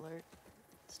stay alert.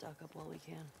 Stock up while we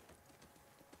can.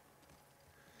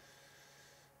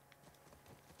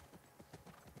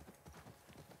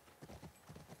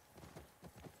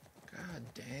 God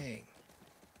dang.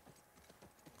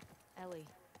 Ellie,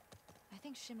 I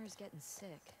think Shimmer's getting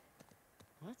sick.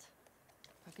 What?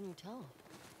 How can you tell?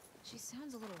 She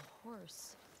sounds a little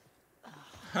hoarse.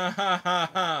 Ha ha ha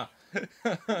ha.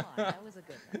 Come on, that was a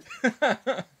good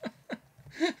one.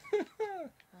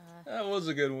 That was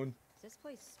a good one. Is this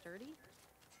place sturdy?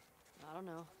 I don't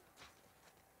know.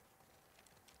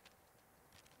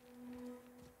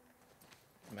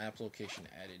 Map location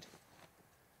added.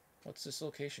 What's this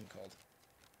location called?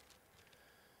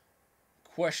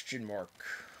 Question mark.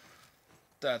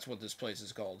 That's what this place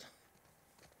is called.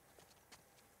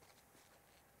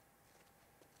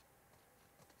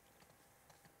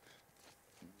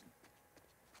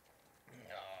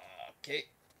 Okay.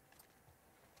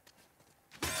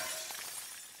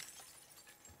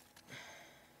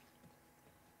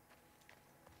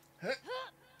 Huh?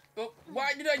 Oh,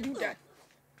 why did I do that?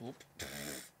 Oop.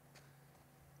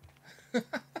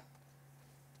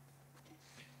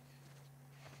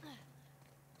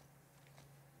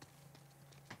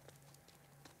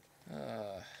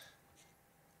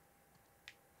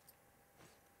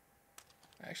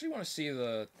 I actually want to see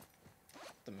the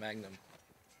Magnum.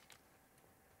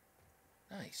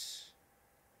 Nice.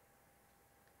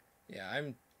 Yeah,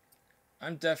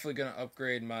 I'm definitely gonna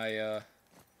upgrade my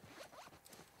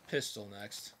pistol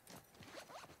next.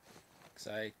 'Cause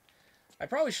I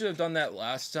probably should have done that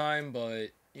last time,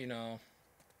 but you know,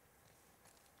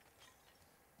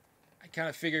 I kind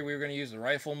of figured we were gonna use the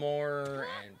rifle more,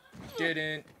 and we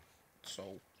didn't.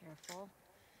 So Careful.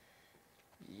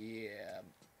 yeah.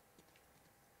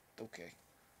 Okay.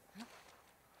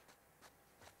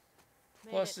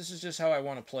 Plus, this is just how I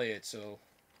want to play it, so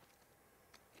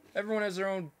everyone has their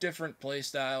own different play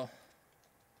style.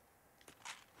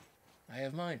 I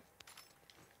have mine.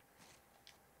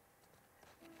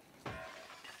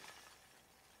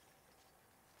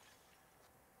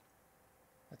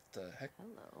 What the heck?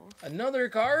 Hello. Another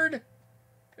card?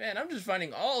 Man, I'm just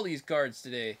finding all these cards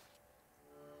today.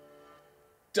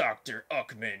 Dr.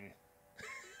 Uckman.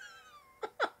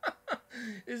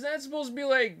 Is that supposed to be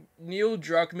like Neil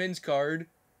Druckmann's card?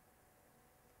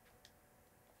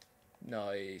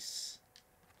 Nice.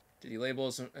 Did he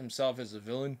label himself as a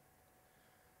villain?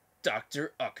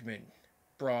 Dr. Uckman.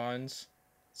 Bronze,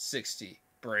 60.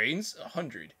 Brains,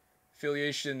 100.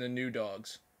 Affiliation, the New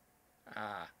Dogs.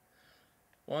 Ah.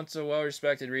 Once a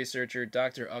well-respected researcher,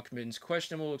 Dr. Uckman's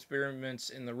questionable experiments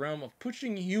in the realm of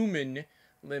pushing human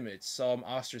limits saw him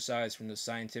ostracized from the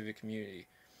scientific community.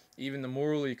 Even the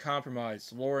morally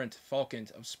compromised Laurent Falcant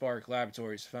of Spark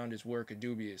Laboratories found his work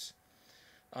dubious.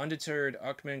 Undeterred,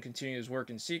 Uckman continued his work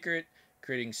in secret,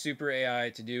 creating super AI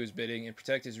to do his bidding and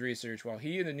protect his research, while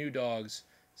he and the New Dogs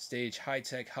stage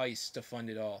high-tech heists to fund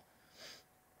it all.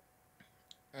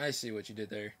 I see what you did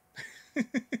there.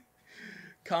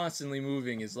 Constantly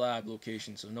moving his lab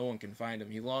location so no one can find him,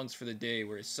 he longs for the day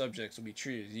where his subjects will be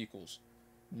treated as equals.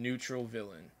 Neutral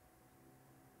villain.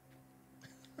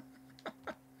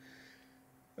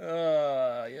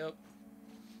 Yep.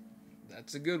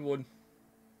 That's a good one.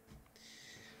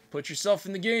 Put yourself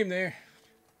in the game there.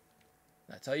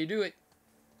 That's how you do it.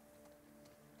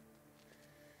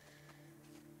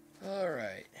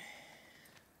 Alright.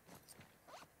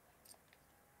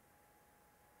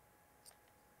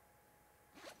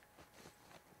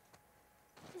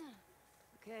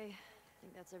 Okay, I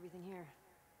think that's everything here.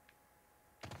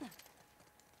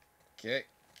 Okay.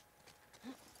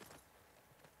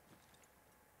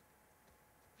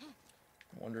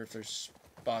 I wonder if there's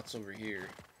spots over here.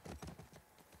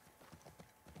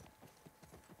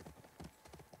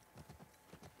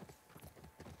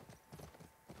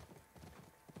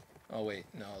 Oh wait,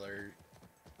 no, they're...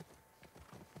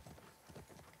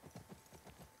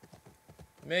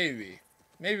 Maybe.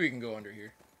 Maybe we can go under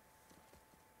here.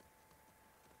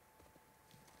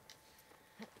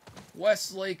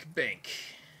 Westlake Bank.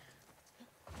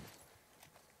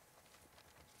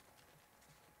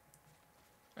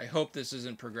 I hope this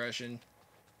isn't progression.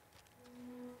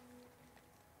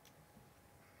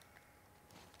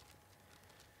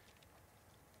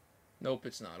 Nope,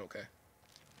 it's not. Okay.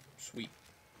 Sweet.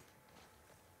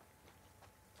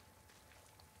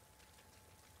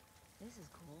 This is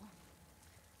cool.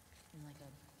 In like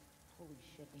a holy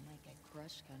shit, we might get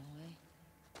crushed kind of way.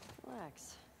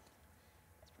 Relax.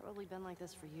 It's probably been like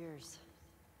this for years.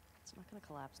 It's not gonna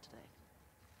collapse today.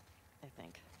 I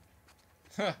think.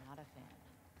 Not a fan.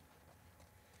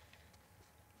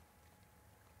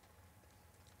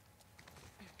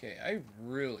 Okay, I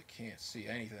really can't see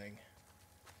anything.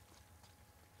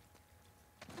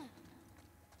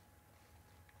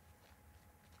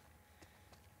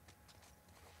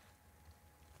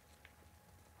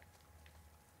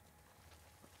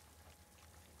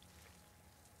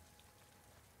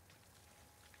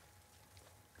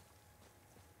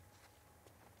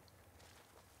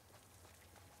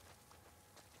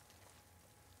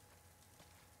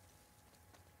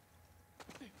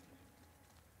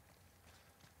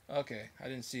 Okay, I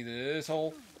didn't see this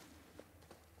hole.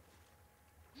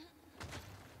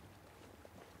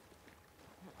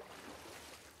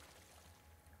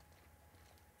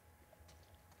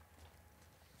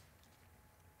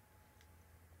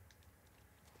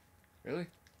 Really?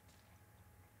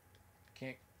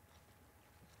 Can't.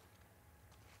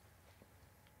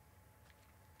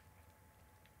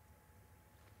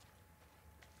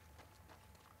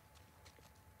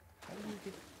 How do you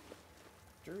get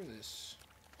through this?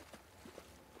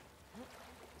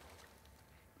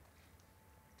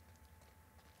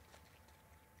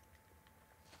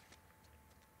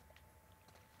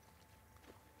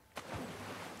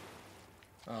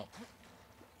 Oh.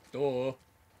 Duh.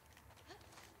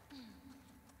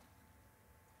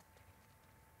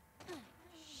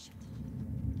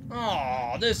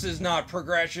 Oh, this is not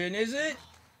progression, is it?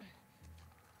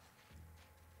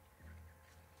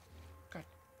 God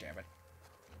damn it.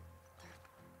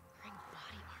 Wearing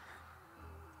body armor.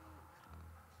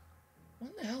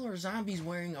 When the hell are zombies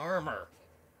wearing armor?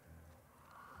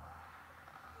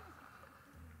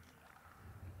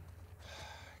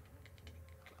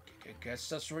 I guess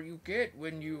that's what you get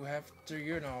when you have to,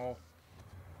 you know,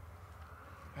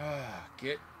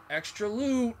 get extra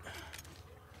loot.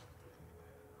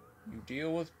 You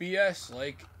deal with BS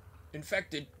like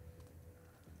infected.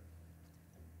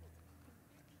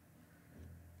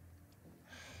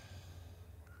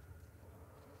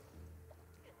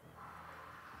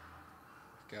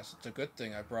 Guess it's a good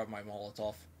thing I brought my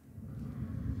Molotov.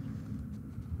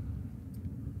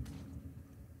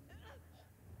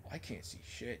 I can't see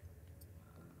shit.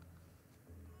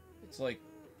 It's like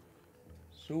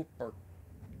super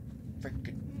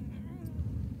freaking.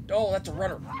 Oh, that's a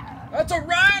runner. That's a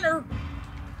runner!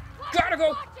 Gotta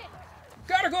go!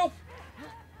 Gotta go!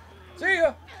 See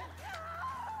ya!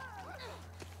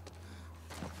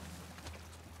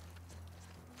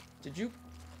 Did you?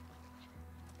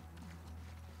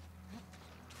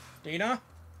 Dina?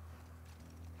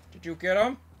 Did you get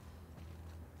him?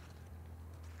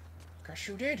 Guess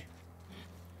you did.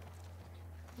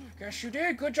 Guess you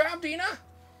did. Good job, Dina.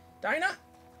 Dinah?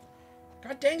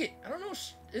 God dang it. I don't know.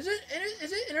 Is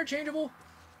it interchangeable?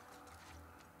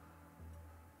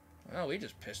 Well, we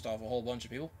just pissed off a whole bunch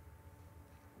of people.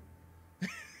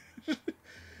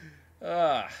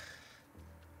 Okay.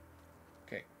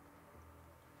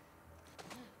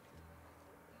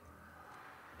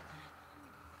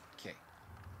 Okay.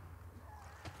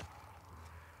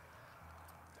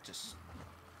 Just.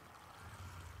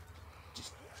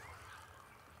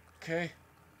 Okay.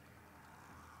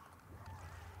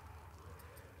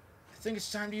 I think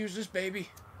it's time to use this baby.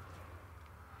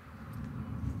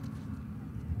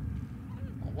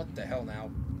 Oh, what the hell now?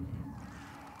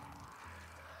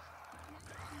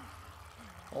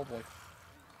 Oh boy.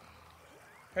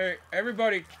 Hey,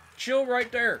 everybody, chill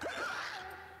right there.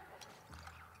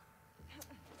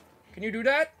 Can you do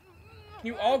that? Can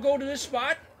you all go to this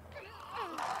spot?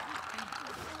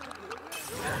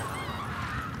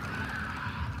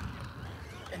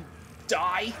 And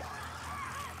die?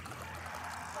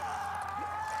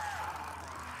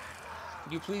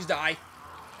 Can you please die?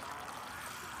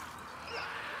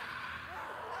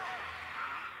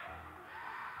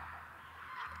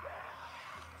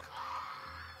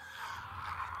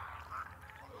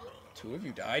 Two of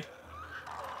you died.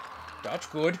 That's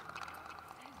good.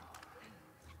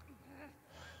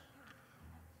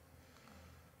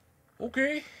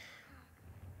 Okay.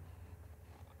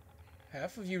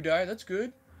 Half of you died. That's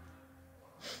good.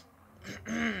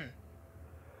 God,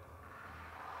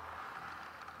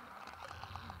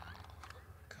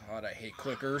 I hate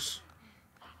clickers.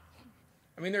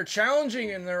 I mean, they're challenging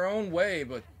in their own way,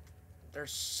 but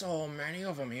there's so many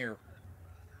of them here.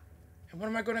 And what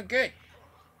am I gonna get?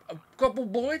 A couple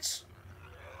bullets?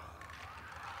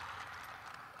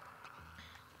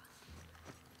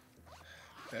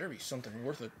 Better be something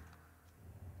worth it.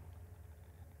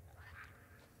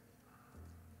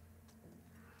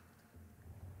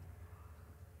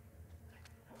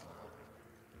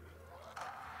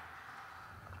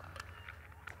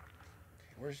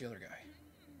 Where's the other guy?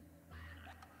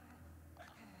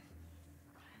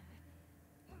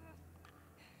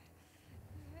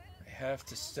 I have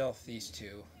to stealth these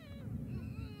two.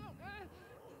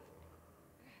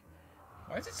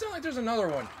 Why does it sound like there's another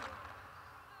one?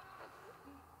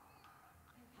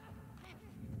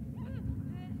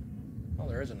 Oh,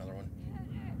 there is another one.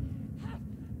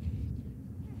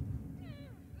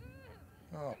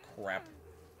 Oh, crap.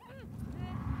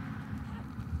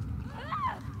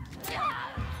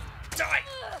 Die!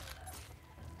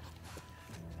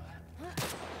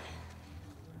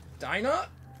 Dinah?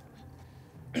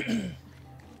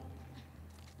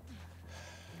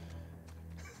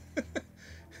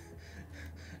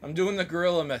 I'm doing the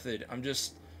gorilla method. I'm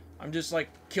just like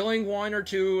killing one or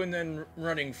two and then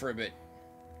running for a bit.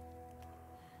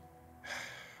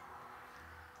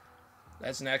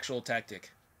 That's an actual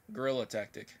tactic. Gorilla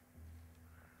tactic.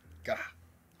 Gah.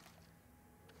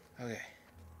 Okay.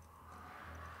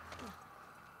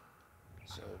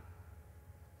 So,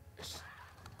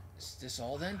 is this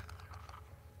all then?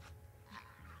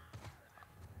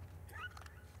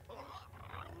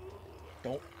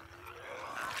 Don't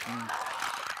you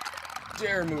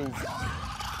dare move.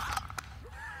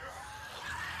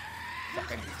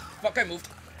 Fuck, I moved.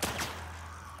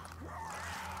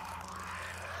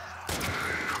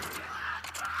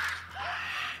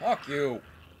 Fuck you.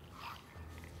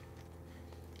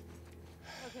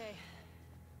 Okay.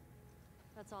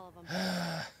 That's all of them.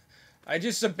 I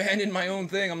just abandoned my own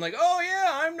thing. I'm like, oh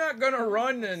yeah, I'm not gonna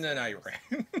run, and then I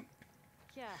ran.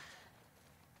 Yeah.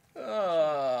 Where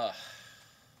are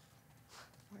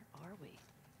we?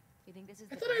 You think this is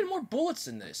I the thought I had bank? more bullets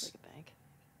than this. Like a bank.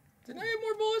 Didn't I have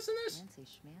more bullets than this? Fancy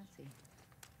schmancy.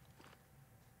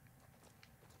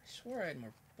 I swore I had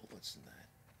more bullets than that.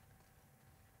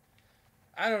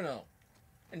 I don't know.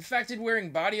 Infected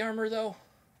wearing body armor, though?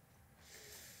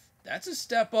 That's a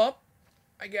step up,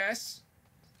 I guess.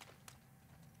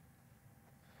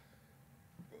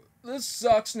 This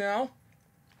sucks now.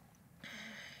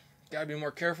 Gotta be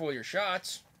more careful with your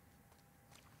shots.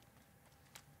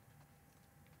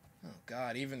 Oh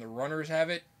god, even the runners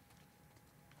have it.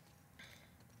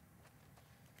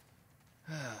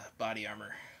 Body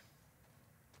armor.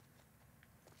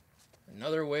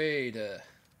 Another way to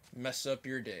mess up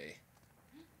your day.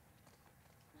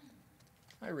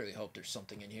 I really hope there's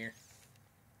something in here.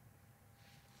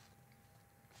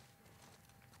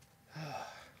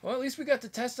 Well, at least we got to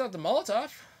test out the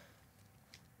Molotov.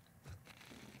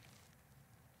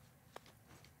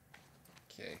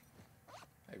 Okay.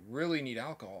 I really need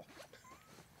alcohol.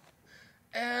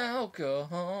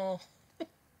 Alcohol.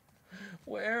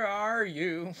 Where are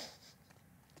you?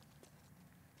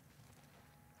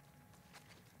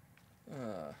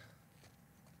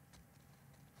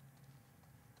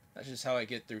 That's just how I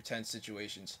get through tense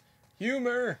situations.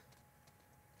 Humor!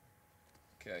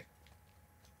 Okay.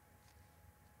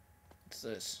 What's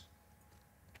this?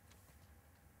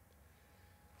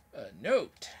 A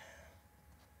note.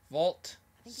 Vault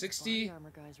I think 60. the body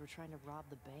armor guys were trying to rob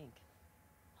the bank.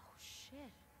 Oh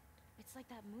shit. It's like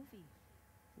that movie.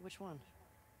 Which one?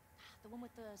 The one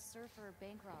with the surfer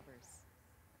bank robbers.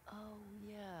 Oh,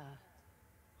 yeah.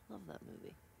 Love that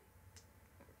movie.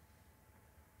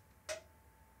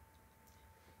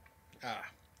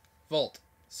 Vault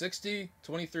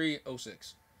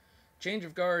 60-2306. Change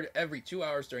of guard every 2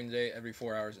 hours during the day, every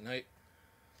 4 hours at night.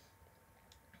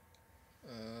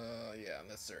 Yeah,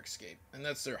 that's their escape. And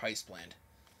that's their heist plan.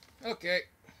 Okay.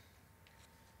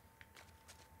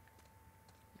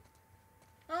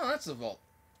 Oh, that's the vault.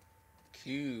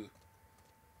 Q.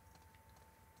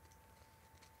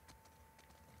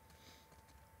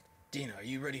 Dina, are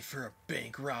you ready for a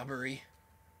bank robbery?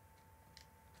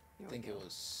 I think it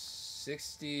was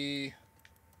 60...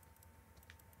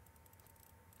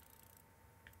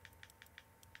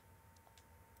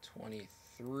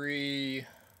 23...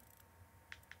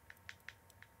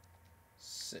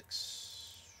 6.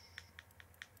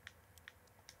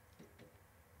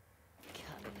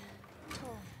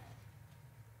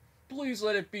 Please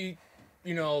let it be,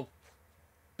 you know,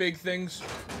 big things.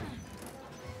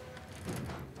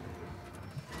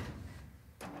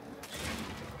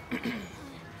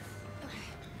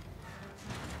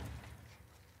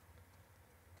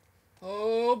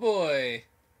 Oh boy.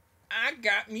 I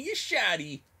got me a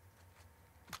shotty.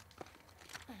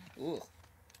 Ugh.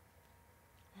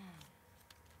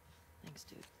 Thanks,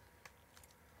 dude.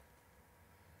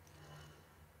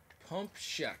 Pump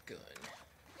shotgun.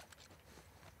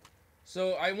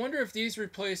 So I wonder if these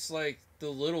replace like the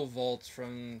little vaults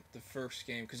from the first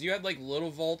game, because you had like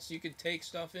little vaults you could take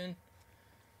stuff in,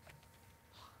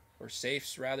 or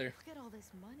safes rather. Look at all this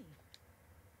money.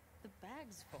 The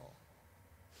bag's full.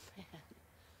 Man,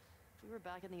 if we were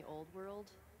back in the old world,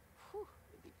 whew,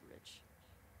 we'd be rich.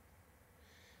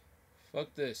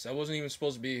 Fuck this. I wasn't even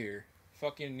supposed to be here.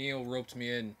 Fucking Neil roped me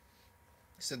in.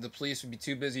 He said the police would be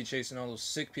too busy chasing all those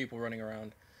sick people running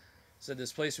around. Said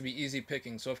this place would be easy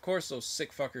picking, so of course those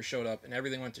sick fuckers showed up and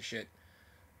everything went to shit.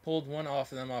 Pulled one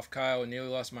off of them off Kyle and nearly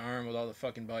lost my arm with all the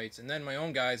fucking bites, and then my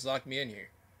own guys locked me in here.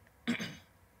 The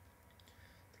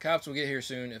cops will get here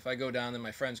soon. If I go down, then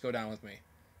my friends go down with me.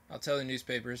 I'll tell the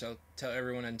newspapers, I'll tell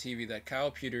everyone on TV that Kyle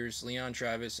Peters, Leon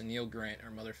Travis, and Neil Grant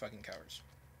are motherfucking cowards.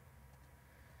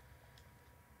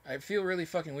 I feel really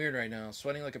fucking weird right now,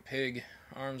 sweating like a pig,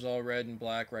 arms all red and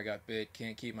black where I got bit,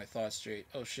 can't keep my thoughts straight.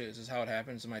 Oh shit, is this how it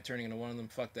happens? Am I turning into one of them?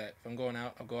 Fuck that. If I'm going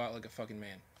out, I'll go out like a fucking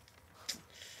man.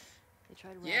 They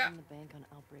tried robbing the bank on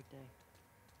Outbreak Day.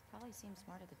 Probably seemed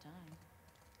smart at the time.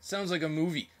 Sounds like a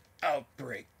movie.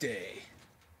 Outbreak Day.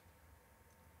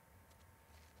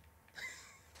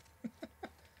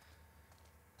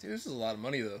 Dude, this is a lot of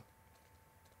money though.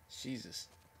 Jesus.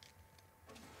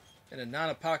 In a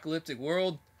non-apocalyptic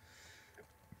world,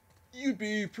 you'd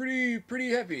be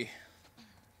pretty happy.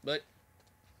 But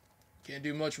can't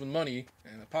do much with money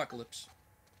and an apocalypse.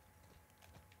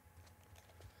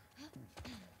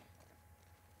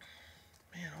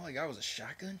 Man, all I got was a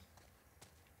shotgun.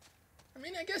 I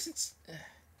mean, I guess it's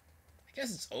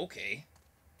okay.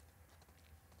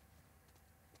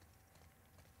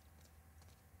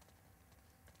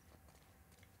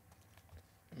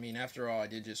 I mean, after all, I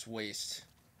did just waste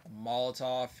a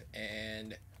Molotov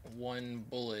and one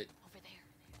bullet. Over there.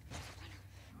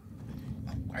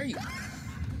 Oh, why are you?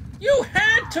 You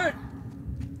had to.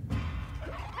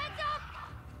 Heads up!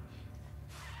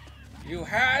 You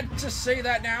had to say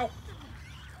that now.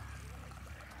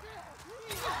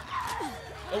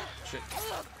 Oh shit!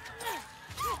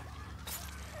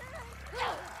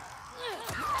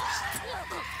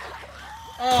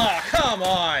 Oh, come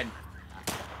on!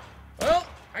 Well,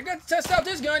 I got to test out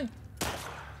this gun.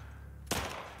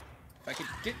 If I could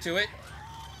get to it.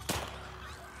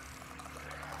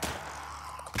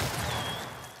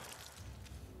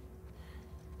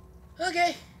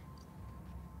 Okay.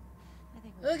 I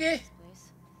think we're Okay. this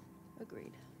place.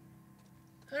 Agreed.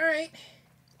 Alright.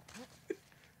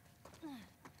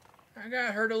 I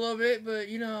got hurt a little bit, but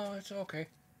you know, it's okay.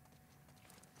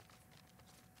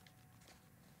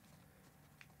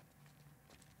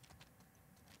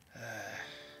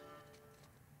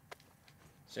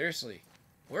 Seriously,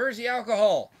 where's the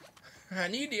alcohol? I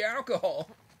need the alcohol.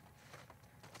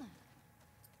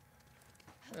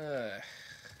 Well,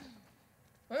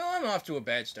 I'm off to a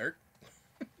bad start.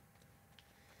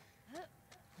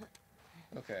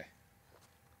 Okay.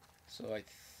 So I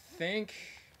think...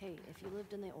 Hey, if you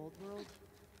lived in the old world,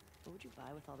 what would you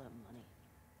buy with all that money?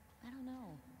 I don't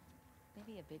know.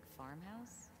 Maybe a big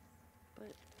farmhouse?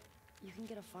 But you can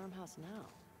get a farmhouse now.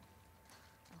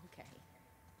 Okay.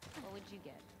 What would you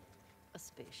get? A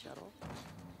space shuttle. Oh,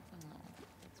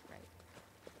 that's right.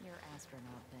 Your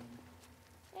astronaut thing.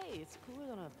 Hey, it's cooler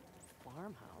than a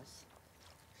farmhouse.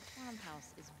 A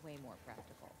farmhouse is way more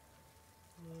practical.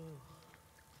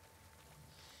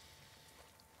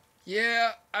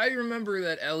 Yeah, I remember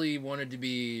that Ellie wanted to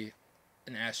be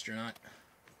an astronaut.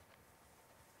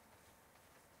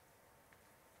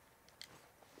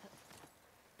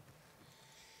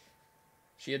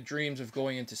 She had dreams of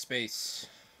going into space,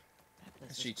 That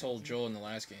place as is she told crazy. Joel in the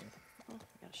last game. Well,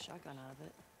 I got a shotgun out of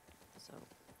it, so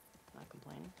not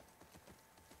complaining.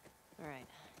 Alright,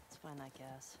 let's find that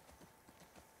gas.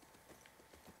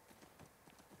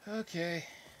 Okay.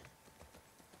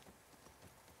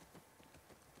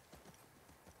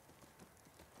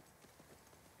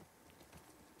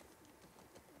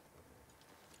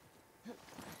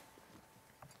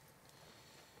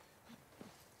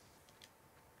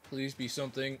 Please be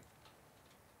something.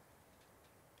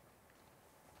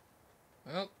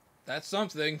 Well, that's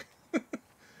something.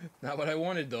 Not what I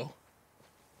wanted, though.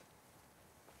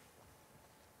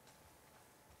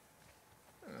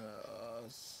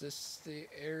 Is this the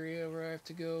area where I have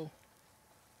to go?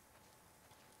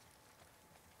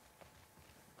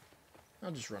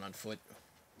 I'll just run on foot.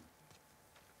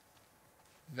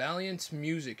 Valiant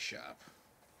Music Shop.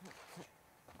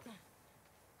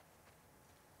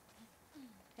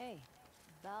 Hey,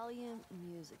 Valiant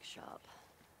Music Shop.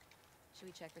 Should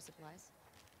we check for supplies?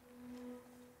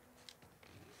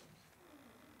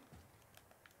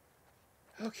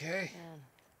 Okay. Man,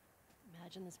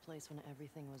 imagine this place when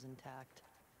everything was intact.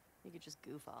 You could just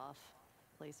goof off,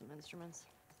 play some instruments.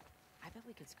 I bet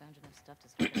we could scrounge enough stuff to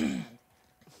start a band.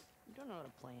 You don't know how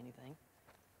to play anything.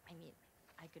 I mean,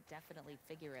 I could definitely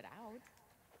figure it out.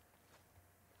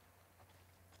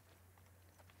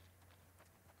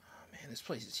 this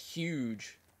place is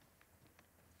huge.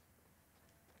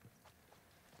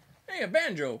 Hey, a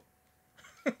banjo.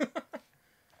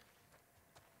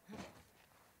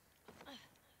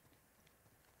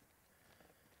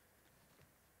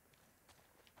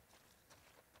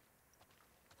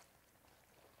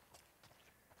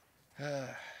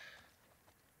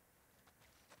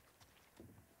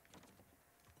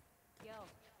 Yo.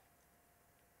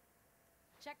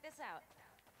 Check this out.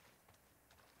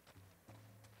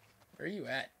 Where are you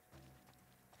at?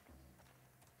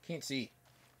 Can't see.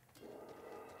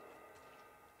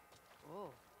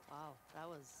 Oh, wow. That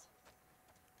was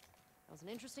an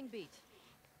interesting beat.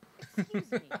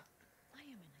 Excuse me. I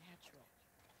am a natural.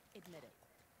 Admit it.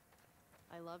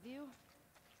 I love you.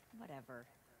 Whatever.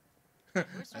 I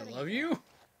starting love again. you.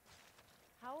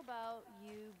 How about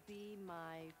you be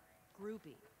my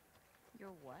groupie?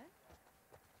 You're what?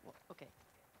 Well, okay.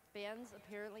 Bands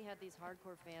apparently had these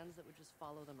hardcore fans that would just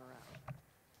follow them around.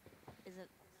 Isn't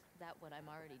that what I'm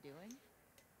already doing?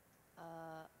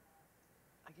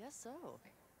 I guess so.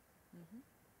 Mm-hmm.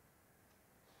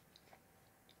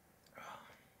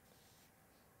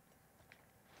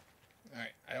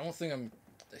 Alright, I don't think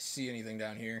I see anything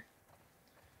down here.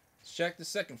 Let's check the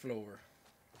second floor.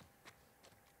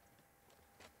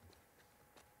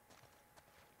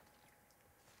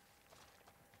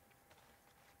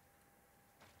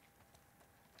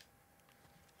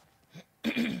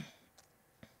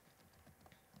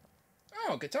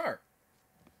 Oh, guitar.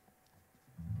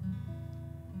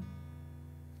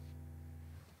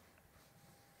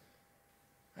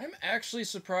 I'm actually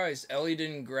surprised Ellie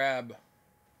didn't grab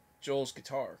Joel's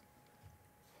guitar.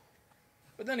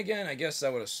 But then again, I guess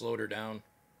that would have slowed her down.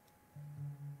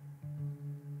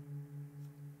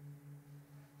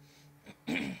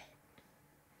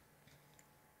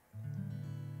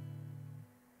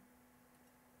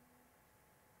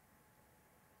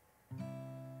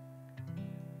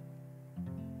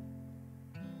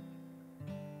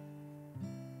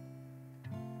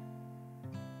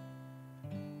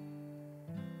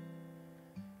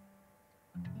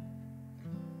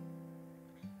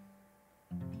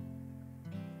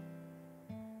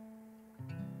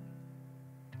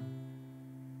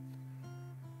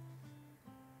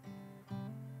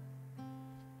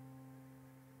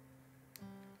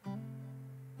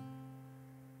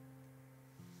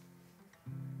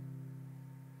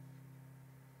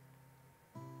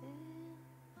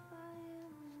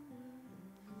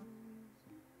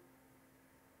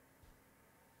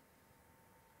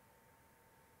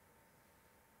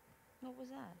 What was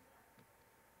that?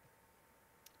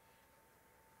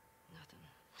 Nothing.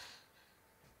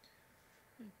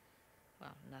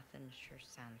 Well, nothing sure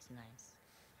sounds nice.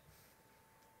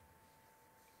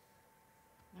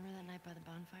 Remember that night by the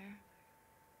bonfire?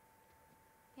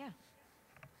 Yeah.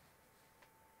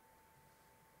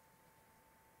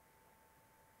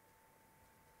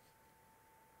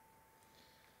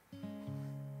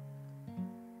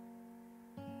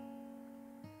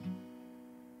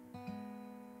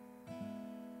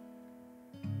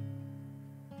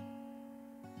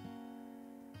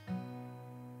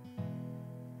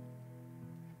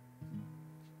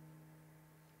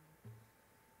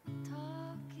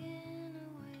 Talking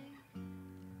away.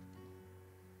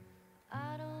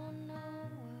 I don't know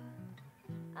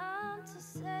what I'm to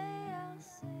say. I'll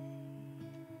say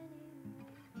anyway.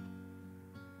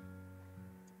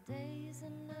 Today's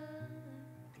another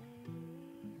day to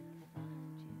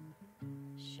find you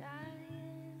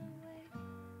shying away.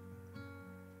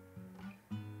 I'll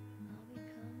be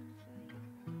coming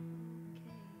for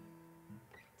you,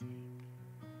 okay? Take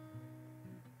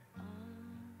on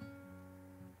me.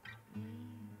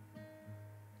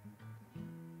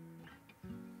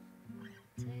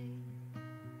 Take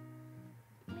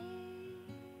me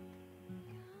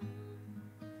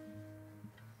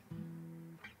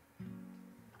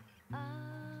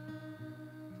on.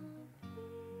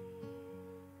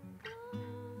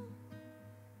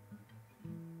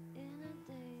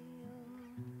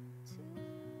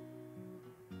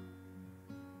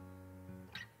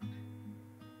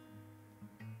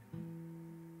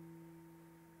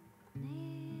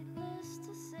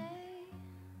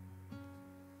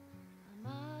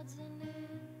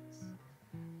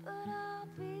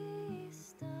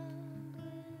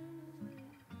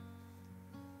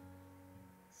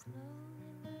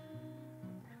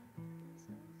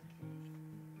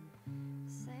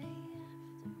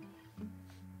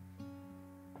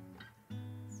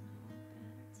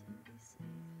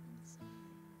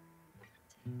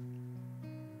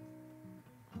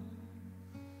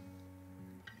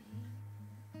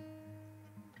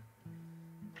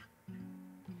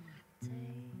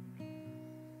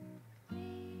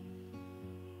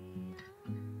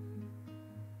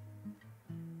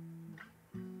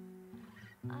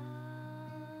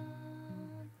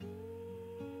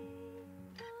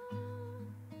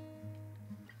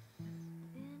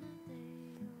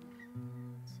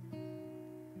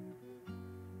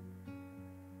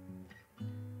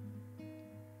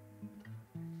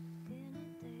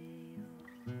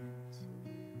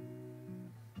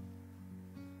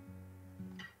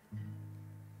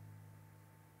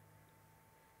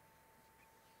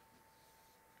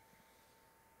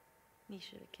 You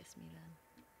should have kissed me then.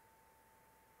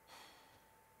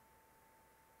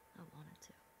 I wanted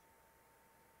to.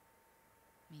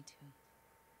 Me too.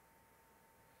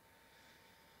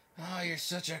 Oh, you're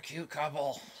such a cute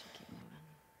couple. Should keep moving.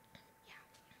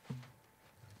 Yeah.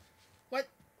 What?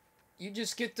 You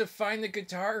just get to find the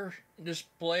guitar and just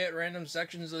play at random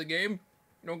sections of the game?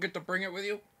 You don't get to bring it with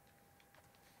you?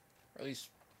 Or at least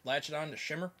latch it on to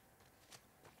Shimmer?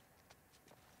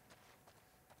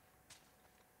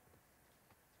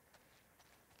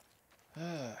 They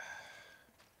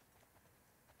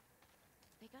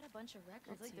got a bunch of I records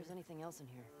don't think here. there's anything else in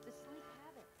here. The sleep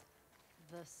habit.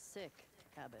 The sick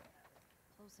habit.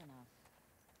 Close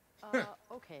enough.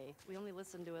 Okay. We only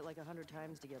listened to it like 100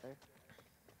 times together.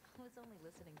 I was only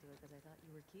listening to it because I thought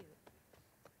you were cute.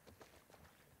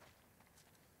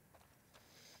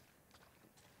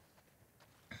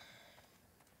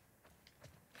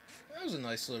 That was a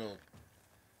nice little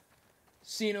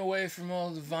scene away from all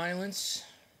the violence,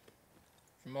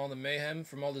 from all the mayhem,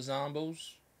 from all the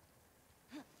zombos.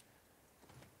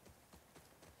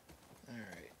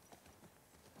 Alright.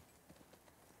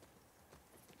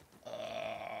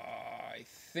 I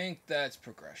think that's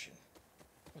progression.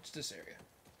 What's this area?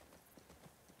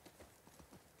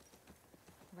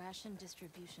 Ration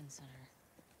Distribution Center.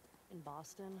 In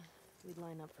Boston, we'd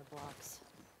line up for blocks.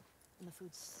 And the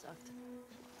food sucked.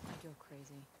 I'd go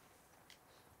crazy.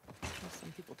 Well,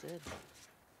 some people did.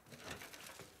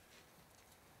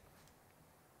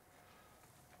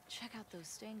 Check out those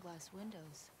stained glass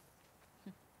windows.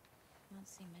 You don't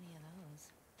see many of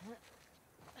those.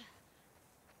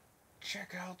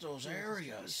 Check out those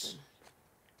areas.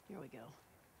 Here we go.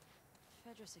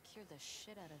 Fedra secured the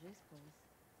shit out of this place.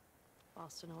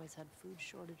 Boston always had food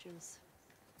shortages.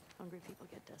 Hungry people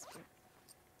get desperate.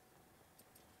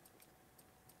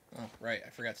 Oh, right. I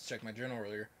forgot to check my journal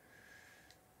earlier.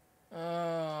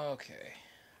 Okay.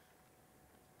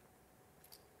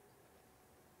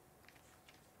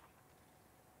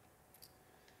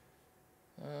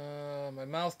 My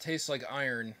mouth tastes like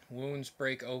iron. Wounds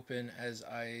break open as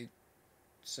I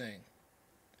sing.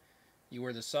 You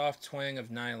were the soft twang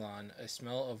of nylon, a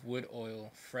smell of wood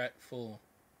oil, fretful.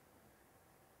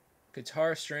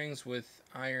 Guitar strings with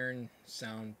iron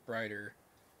sound brighter.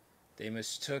 They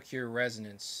mistook your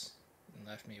resonance and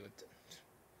left me with...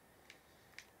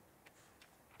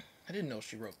 I didn't know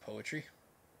she wrote poetry.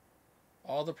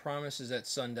 All the promises at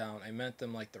sundown, I meant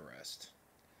them like the rest.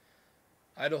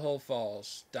 Idaho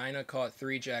Falls. Dinah caught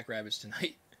 3 jackrabbits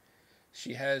tonight.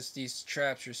 She has these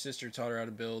traps her sister taught her how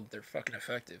to build. They're fucking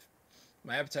effective.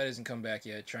 My appetite hasn't come back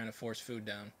yet, trying to force food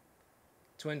down.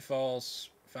 Twin Falls.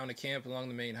 Found a camp along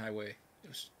the main highway.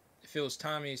 If it was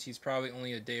Tommy's, he's probably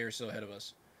only a day or so ahead of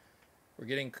us. We're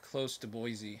getting close to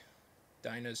Boise.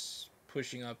 Dinah's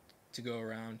pushing up to go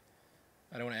around.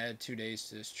 I don't want to add 2 days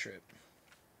to this trip.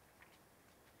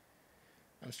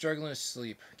 I'm struggling to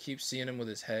sleep. Keep seeing him with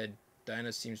his head.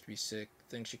 Dinah seems to be sick.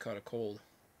 Thinks she caught a cold.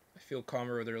 I feel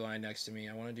calmer with her lying next to me.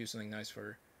 I want to do something nice for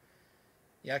her.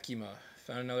 Yakima.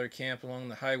 Found another camp along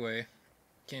the highway.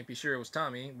 Can't be sure it was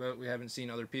Tommy, but we haven't seen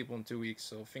other people in 2 weeks,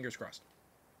 so fingers crossed.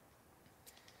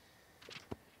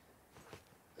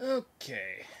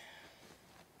 Okay.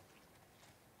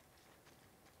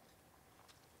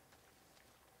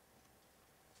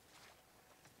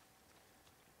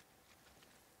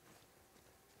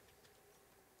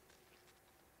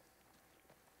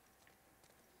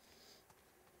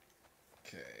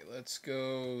 Okay, let's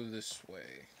go this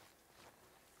way.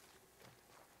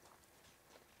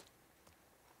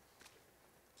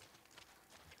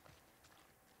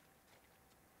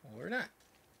 Or not.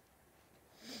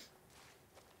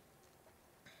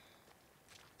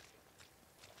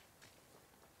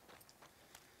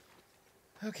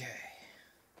 Okay.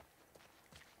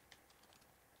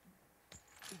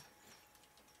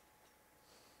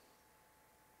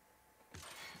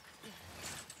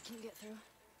 Can you get through?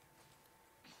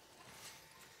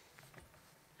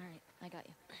 All right, I got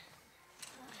you.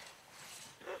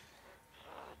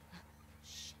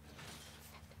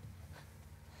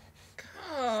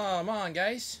 Come on,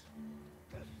 guys.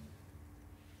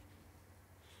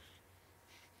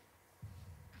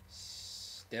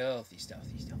 Stealthy,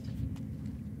 stealthy, stealthy.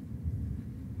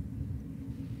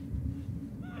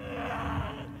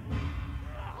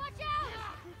 Watch out!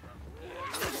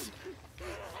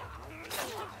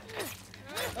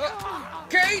 Oh,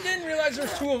 okay, didn't realize there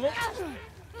was 2 of them.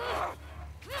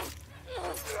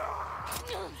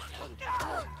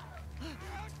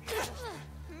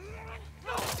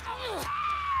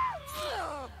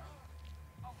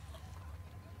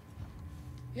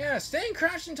 Yeah, staying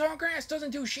crouched in tall grass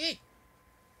doesn't do shit.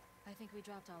 I think we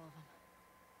dropped all of them.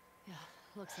 Yeah.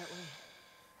 Looks that way.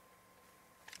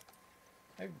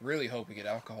 I really hope we get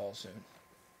alcohol soon.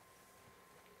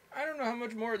 I don't know how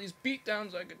much more of these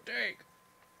beatdowns I could take.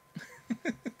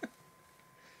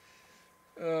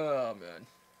 Oh, man.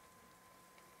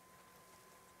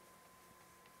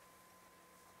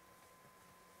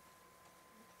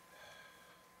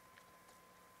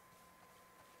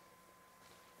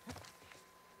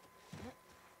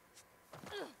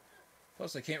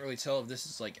 Plus, I can't really tell if this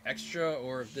is, like, extra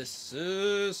or if this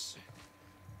is...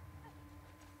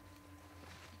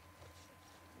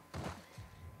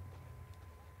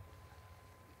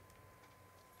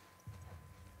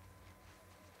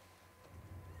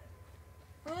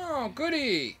 Oh,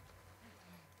 goody!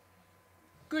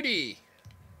 Goody!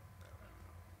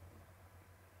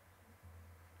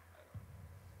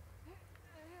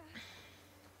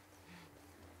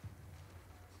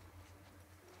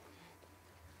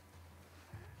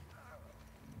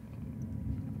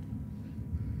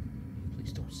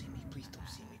 Please don't see me, please don't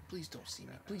see me, please don't see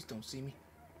me, please don't see me.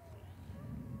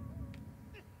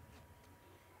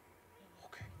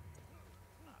 Okay.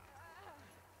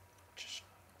 Just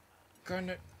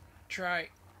gonna try.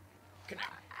 Shut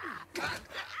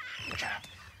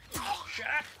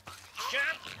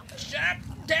up!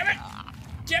 Damn it!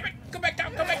 Damn it! Go back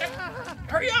down! Go back down!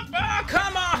 Hurry up! Oh,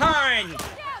 come on! Come on!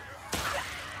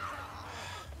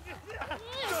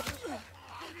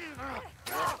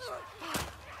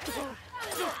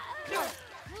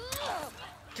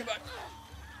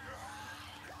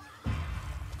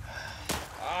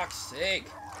 Fuck's sake!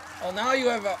 Oh, now you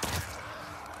have a.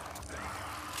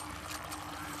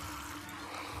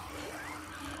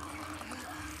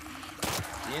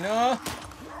 Dina?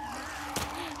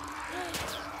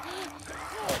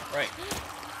 Oh, right.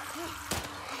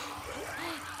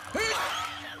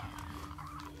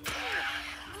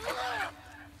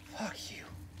 Fuck you.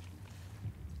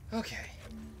 Okay.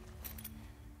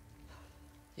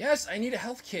 Yes, I need a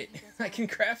health kit. I can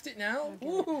craft it now?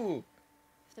 Woohoo!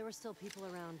 If there were still people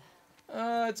around,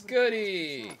 It's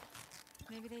goody.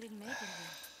 Maybe they didn't make it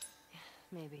here.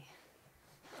 maybe.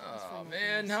 Oh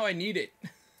man, now I need it.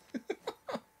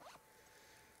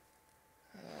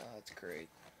 That's great.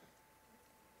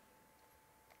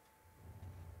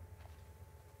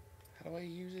 How do I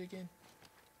use it again?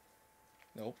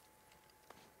 Nope.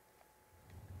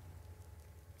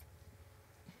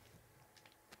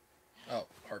 Oh,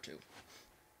 R2.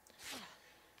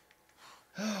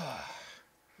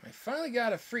 I finally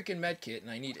got a freaking med kit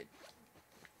and I need it.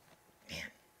 Man.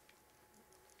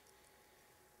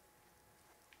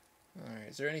 Alright,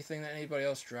 is there anything that anybody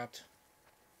else dropped?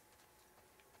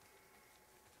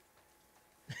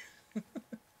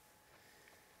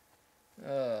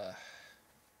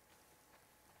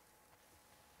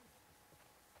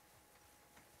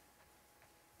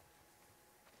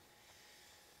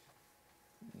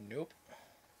 Nope.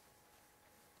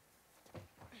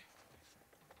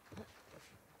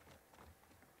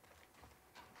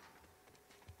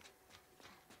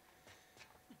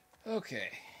 Okay.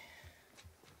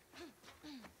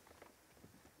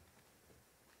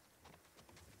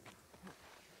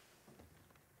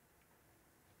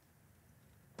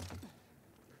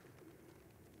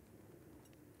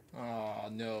 Oh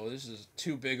no, this is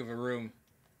too big of a room.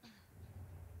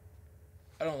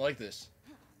 I don't like this.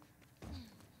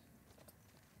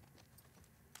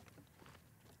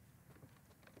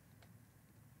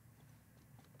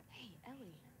 Hey,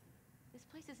 Ellie. This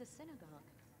place is a synagogue.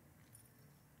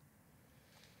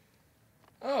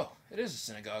 Oh, it is a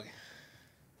synagogue.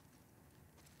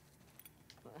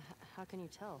 How can you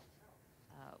tell?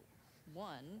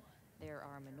 One, there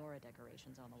are menorah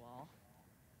decorations on the wall.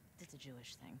 It's a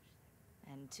Jewish thing.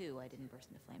 And two, I didn't burst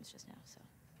into flames just now, so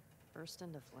Burst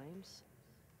into flames?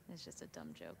 it's just a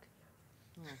dumb joke.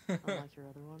 Oh, unlike your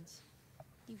other ones.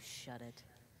 You shut it.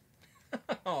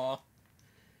 Aw.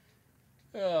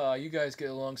 Oh, you guys get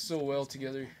along so well This brings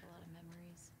together. back a lot of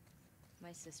memories.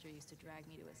 My sister used to drag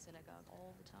me to a synagogue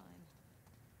all the time.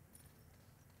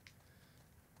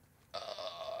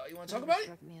 You want to talk Never about it?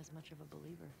 struck me as much of a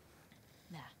believer.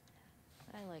 Nah,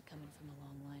 but I like coming from a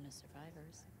long line of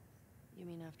survivors. You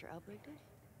mean after Outbreak Day?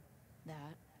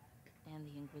 That, and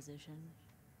the Inquisition,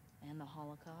 and the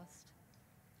Holocaust.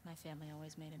 My family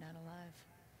always made it out alive.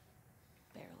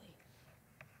 Barely.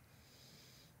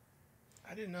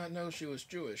 I did not know she was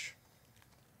Jewish.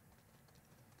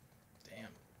 Damn.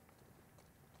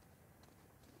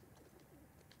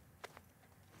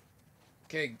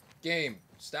 Okay, game.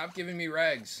 Stop giving me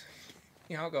rags.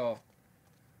 Alcohol.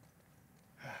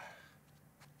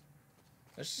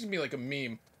 That's just gonna be like a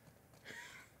meme.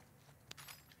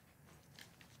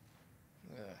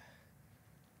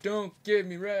 Don't give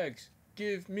me rags.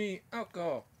 give me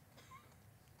alcohol.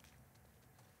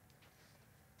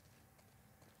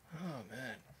 Oh,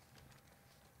 man.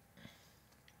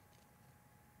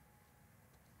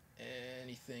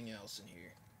 Anything else in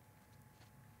here?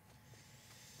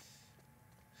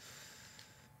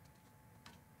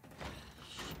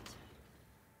 Shit.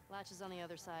 Latch is on the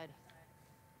other side.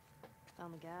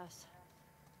 Found the gas.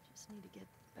 Just need to get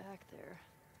back there.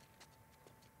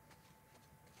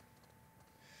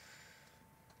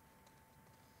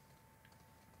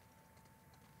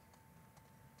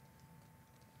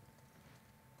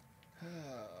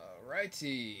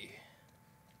 Righty.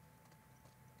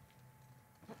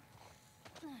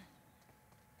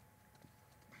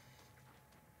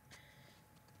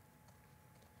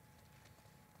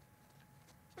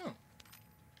 Oh.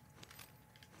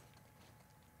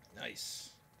 Nice.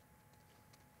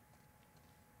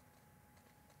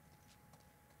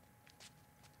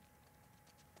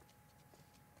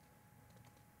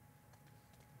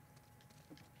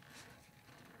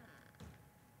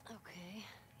 Okay.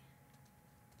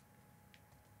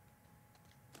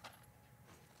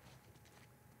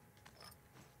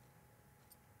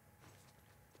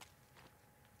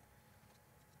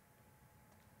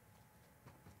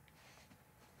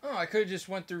 Oh, I could have just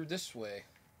went through this way.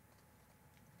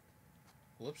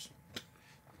 Whoops.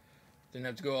 Didn't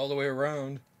have to go all the way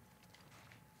around.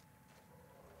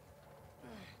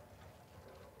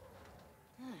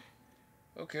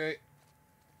 Okay.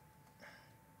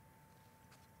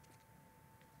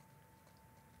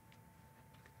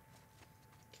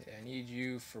 Okay, I need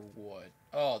you for what?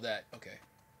 Oh, that. Okay.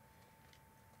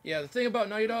 Yeah, the thing about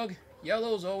Naughty Dog,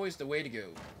 yellow's always the way to go.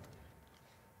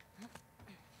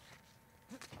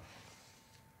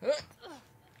 Huh.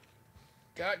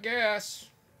 Got gas.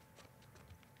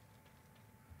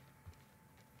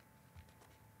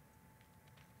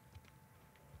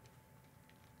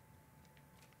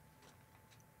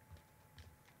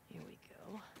 Here we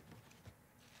go.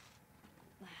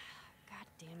 God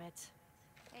damn it.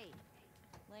 Hey,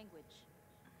 language.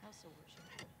 House of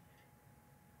worship.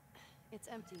 It's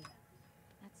empty.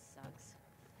 That sucks.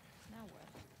 Now what?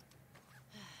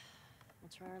 We'll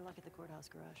try our luck at the courthouse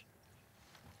garage.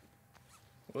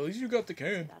 Well, at least you got the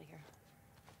can. Get out of here.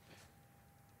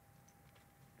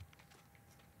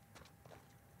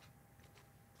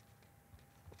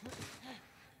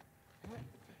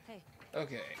 Hey,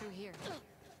 Okay. through here.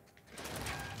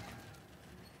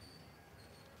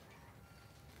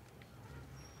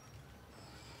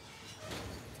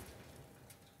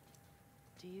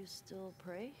 Do you still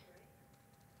pray?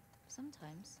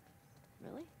 Sometimes.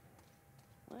 Really?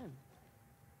 When?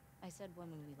 I said when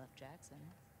we left Jackson.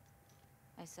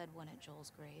 I said one at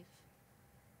Joel's grave.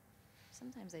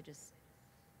 Sometimes I just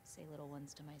say little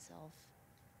ones to myself.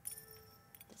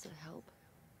 Does it help?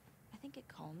 I think it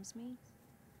calms me.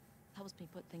 Helps me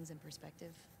put things in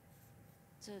perspective.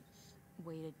 It's a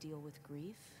way to deal with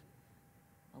grief.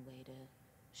 A way to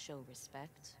show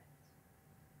respect.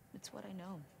 It's what I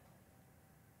know.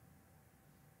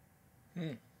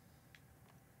 Hmm.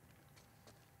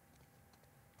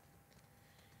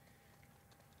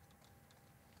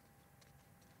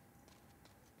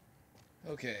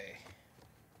 Okay.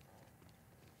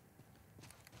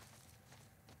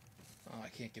 Oh, I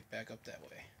can't get back up that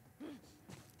way.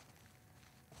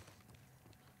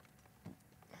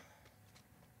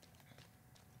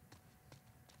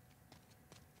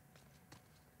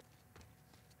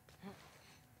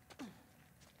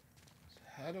 So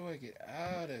how do I get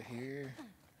out of here?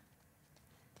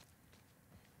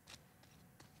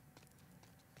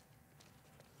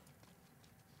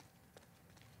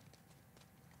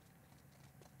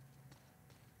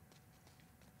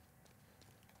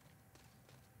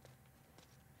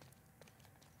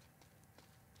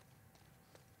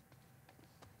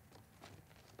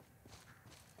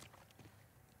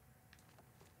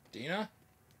 Dina?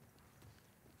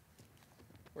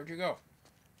 Where'd you go?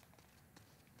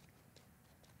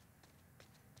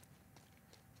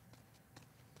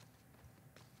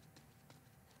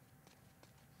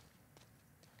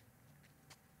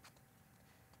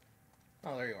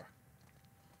 Oh, there you are.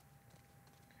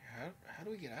 How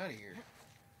do we get out of here?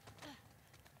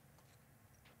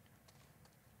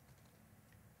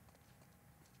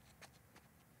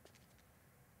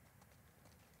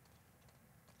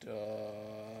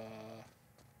 Duh.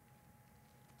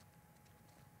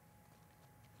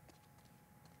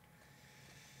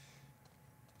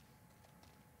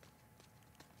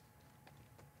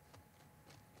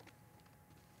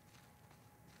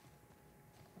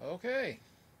 Okay.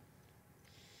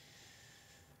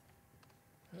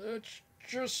 Let's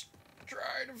just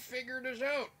try to figure this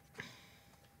out.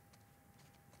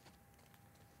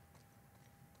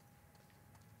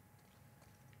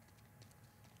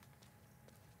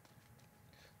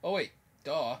 Oh wait,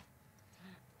 duh.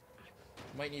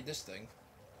 Might need this thing.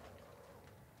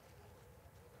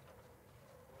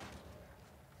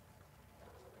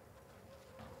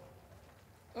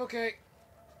 Okay,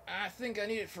 I think I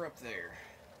need it for up there.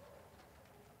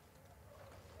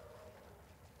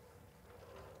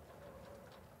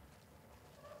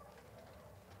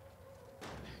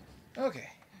 Okay,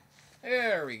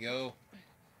 there we go.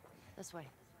 This way.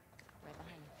 Right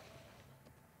behind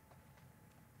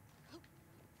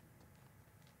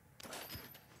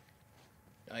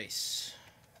you. Nice.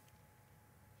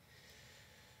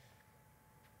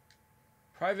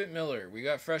 Private Miller, we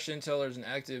got fresh intel. There's an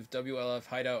active WLF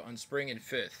hideout on Spring and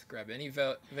 5th. Grab any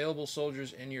available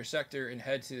soldiers in your sector and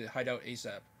head to the hideout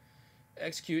ASAP.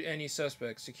 Execute any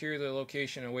suspects. Secure the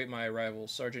location and await my arrival.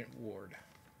 Sergeant Ward.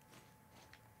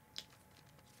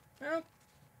 Well,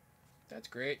 that's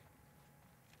great.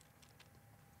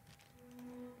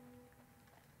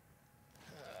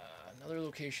 Another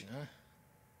location, huh?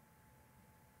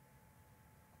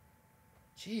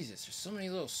 Jesus, there's so many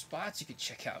little spots you could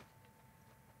check out.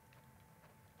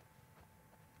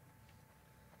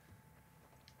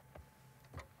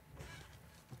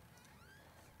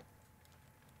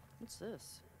 What's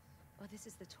this? Oh, this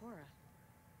is the Torah.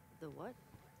 The what?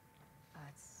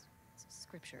 It's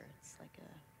scripture. It's like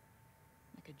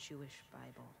a Jewish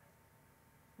Bible.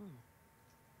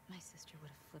 My sister would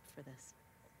have flipped for this.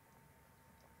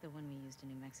 The one we used in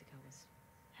New Mexico was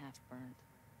half burned.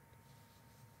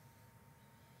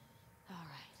 All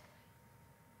right.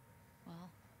 Well,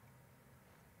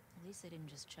 at least they didn't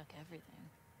just chuck everything.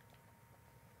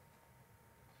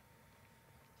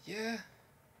 Yeah,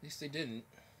 at least they didn't.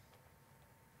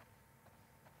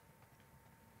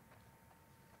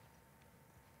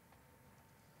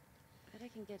 Bet I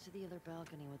can get to the other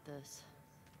balcony with this.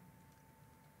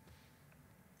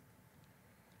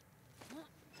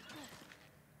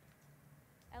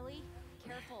 Ellie,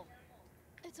 careful.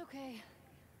 It's okay.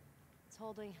 It's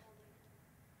holding.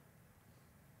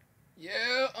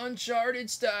 Yeah, Uncharted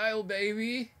style,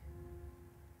 baby.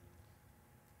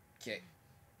 Okay.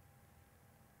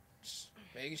 Just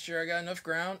making sure I got enough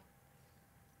ground.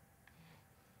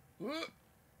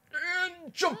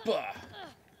 And jumper!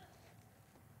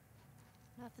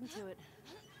 Nothing to it.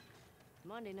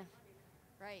 Come on, Dina.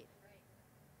 Right.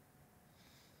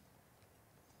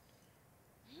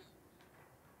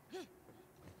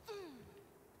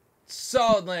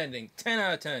 Solid landing. 10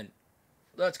 out of 10.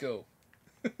 Let's go.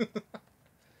 Alright,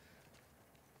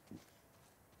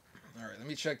 let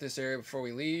me check this area before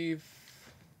we leave.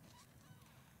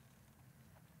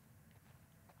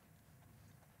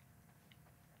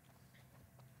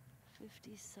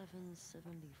 $57.74.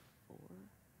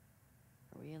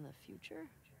 Are we in the future?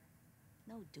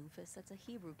 No, doofus. That's a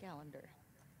Hebrew calendar.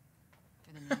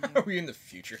 For the new Are year. we in the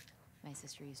future? My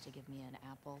sister used to give me an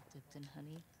apple dipped in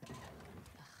honey. Ugh,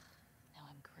 now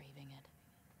I'm craving it.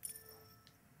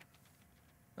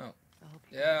 Oh. I hope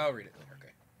you Yeah, I'll read it later.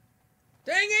 Okay.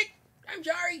 Dang it! I'm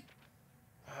sorry!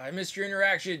 I missed your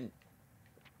interaction.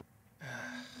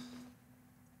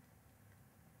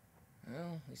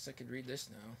 Well, at least I could read this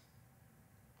now.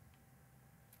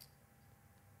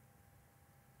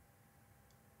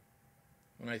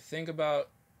 When I think about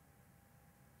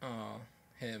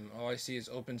him, all I see is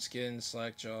open skin,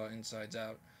 slack jaw, insides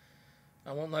out.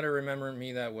 I won't let her remember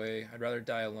me that way. I'd rather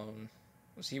die alone.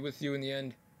 Was he with you in the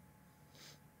end?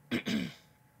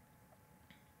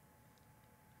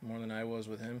 More than I was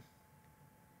with him.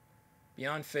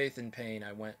 Beyond faith and pain,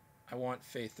 I want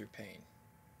faith through pain.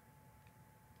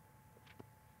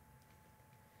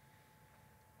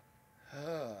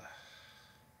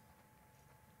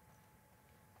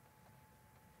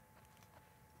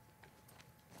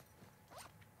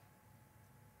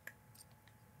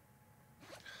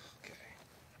 Okay.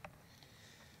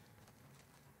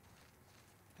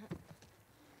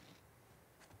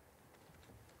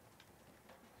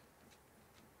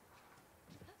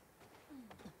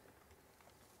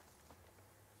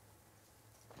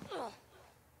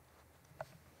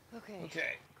 Okay.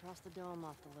 Okay. Cross the dome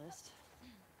off the list.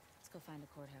 Let's go find the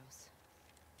courthouse.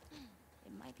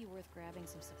 It might be worth grabbing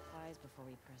some supplies before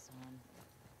we press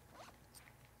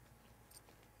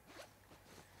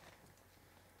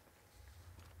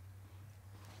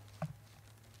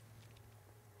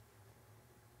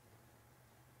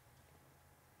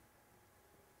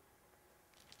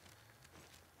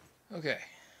on. Okay.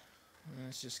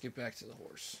 Let's just get back to the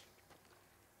horse.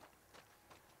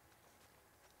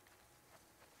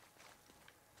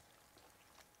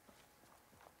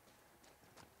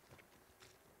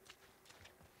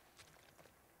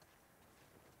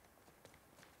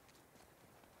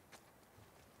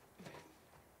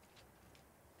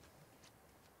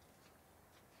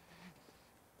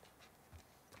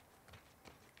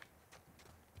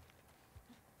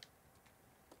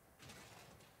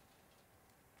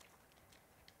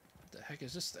 heck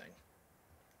is this thing?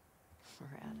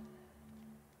 Rad.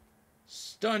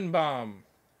 Stun bomb.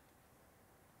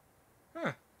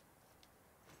 Huh.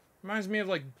 Reminds me of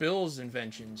like Bill's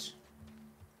inventions.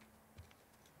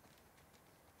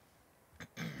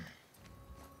 What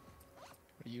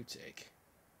do you take?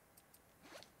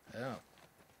 Oh.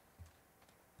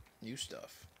 New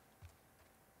stuff.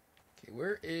 Okay,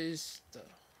 where is the...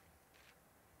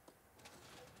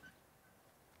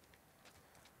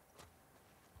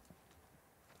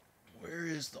 Where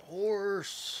is the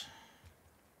horse?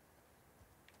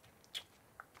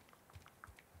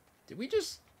 Did we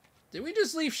just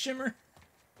leave Shimmer?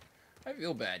 I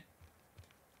feel bad.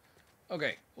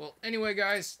 Okay, well, anyway,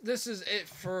 guys, this is it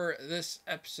for this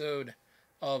episode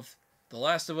of The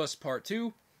Last of Us Part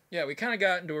 2. Yeah, we kind of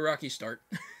got into a rocky start.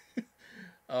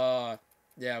 Yeah,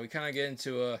 we kind of get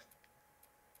into a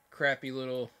crappy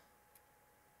little,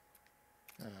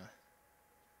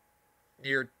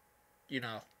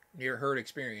 near herd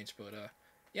experience, but,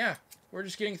 yeah, we're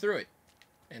just getting through it.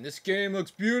 And this game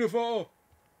looks beautiful!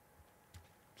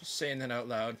 Just saying that out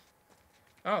loud.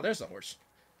 Oh, there's the horse.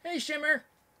 Hey, Shimmer!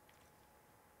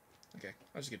 Okay,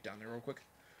 I'll just get down there real quick.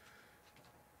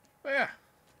 But yeah.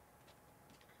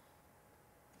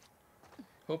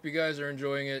 Hope you guys are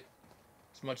enjoying it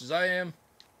as much as I am.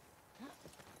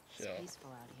 It's peaceful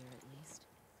out here, at least.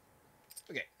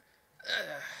 Okay.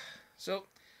 So,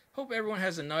 hope everyone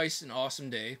has a nice and awesome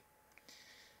day.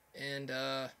 And,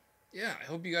 yeah, I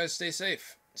hope you guys stay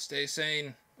safe. Stay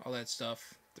sane, all that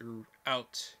stuff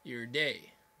throughout your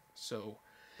day. So,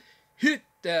 hit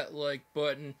that like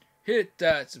button, hit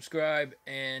that subscribe,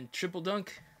 and Triple-Dunc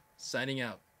signing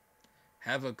out.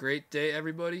 Have a great day,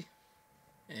 everybody,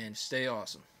 and stay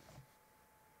awesome.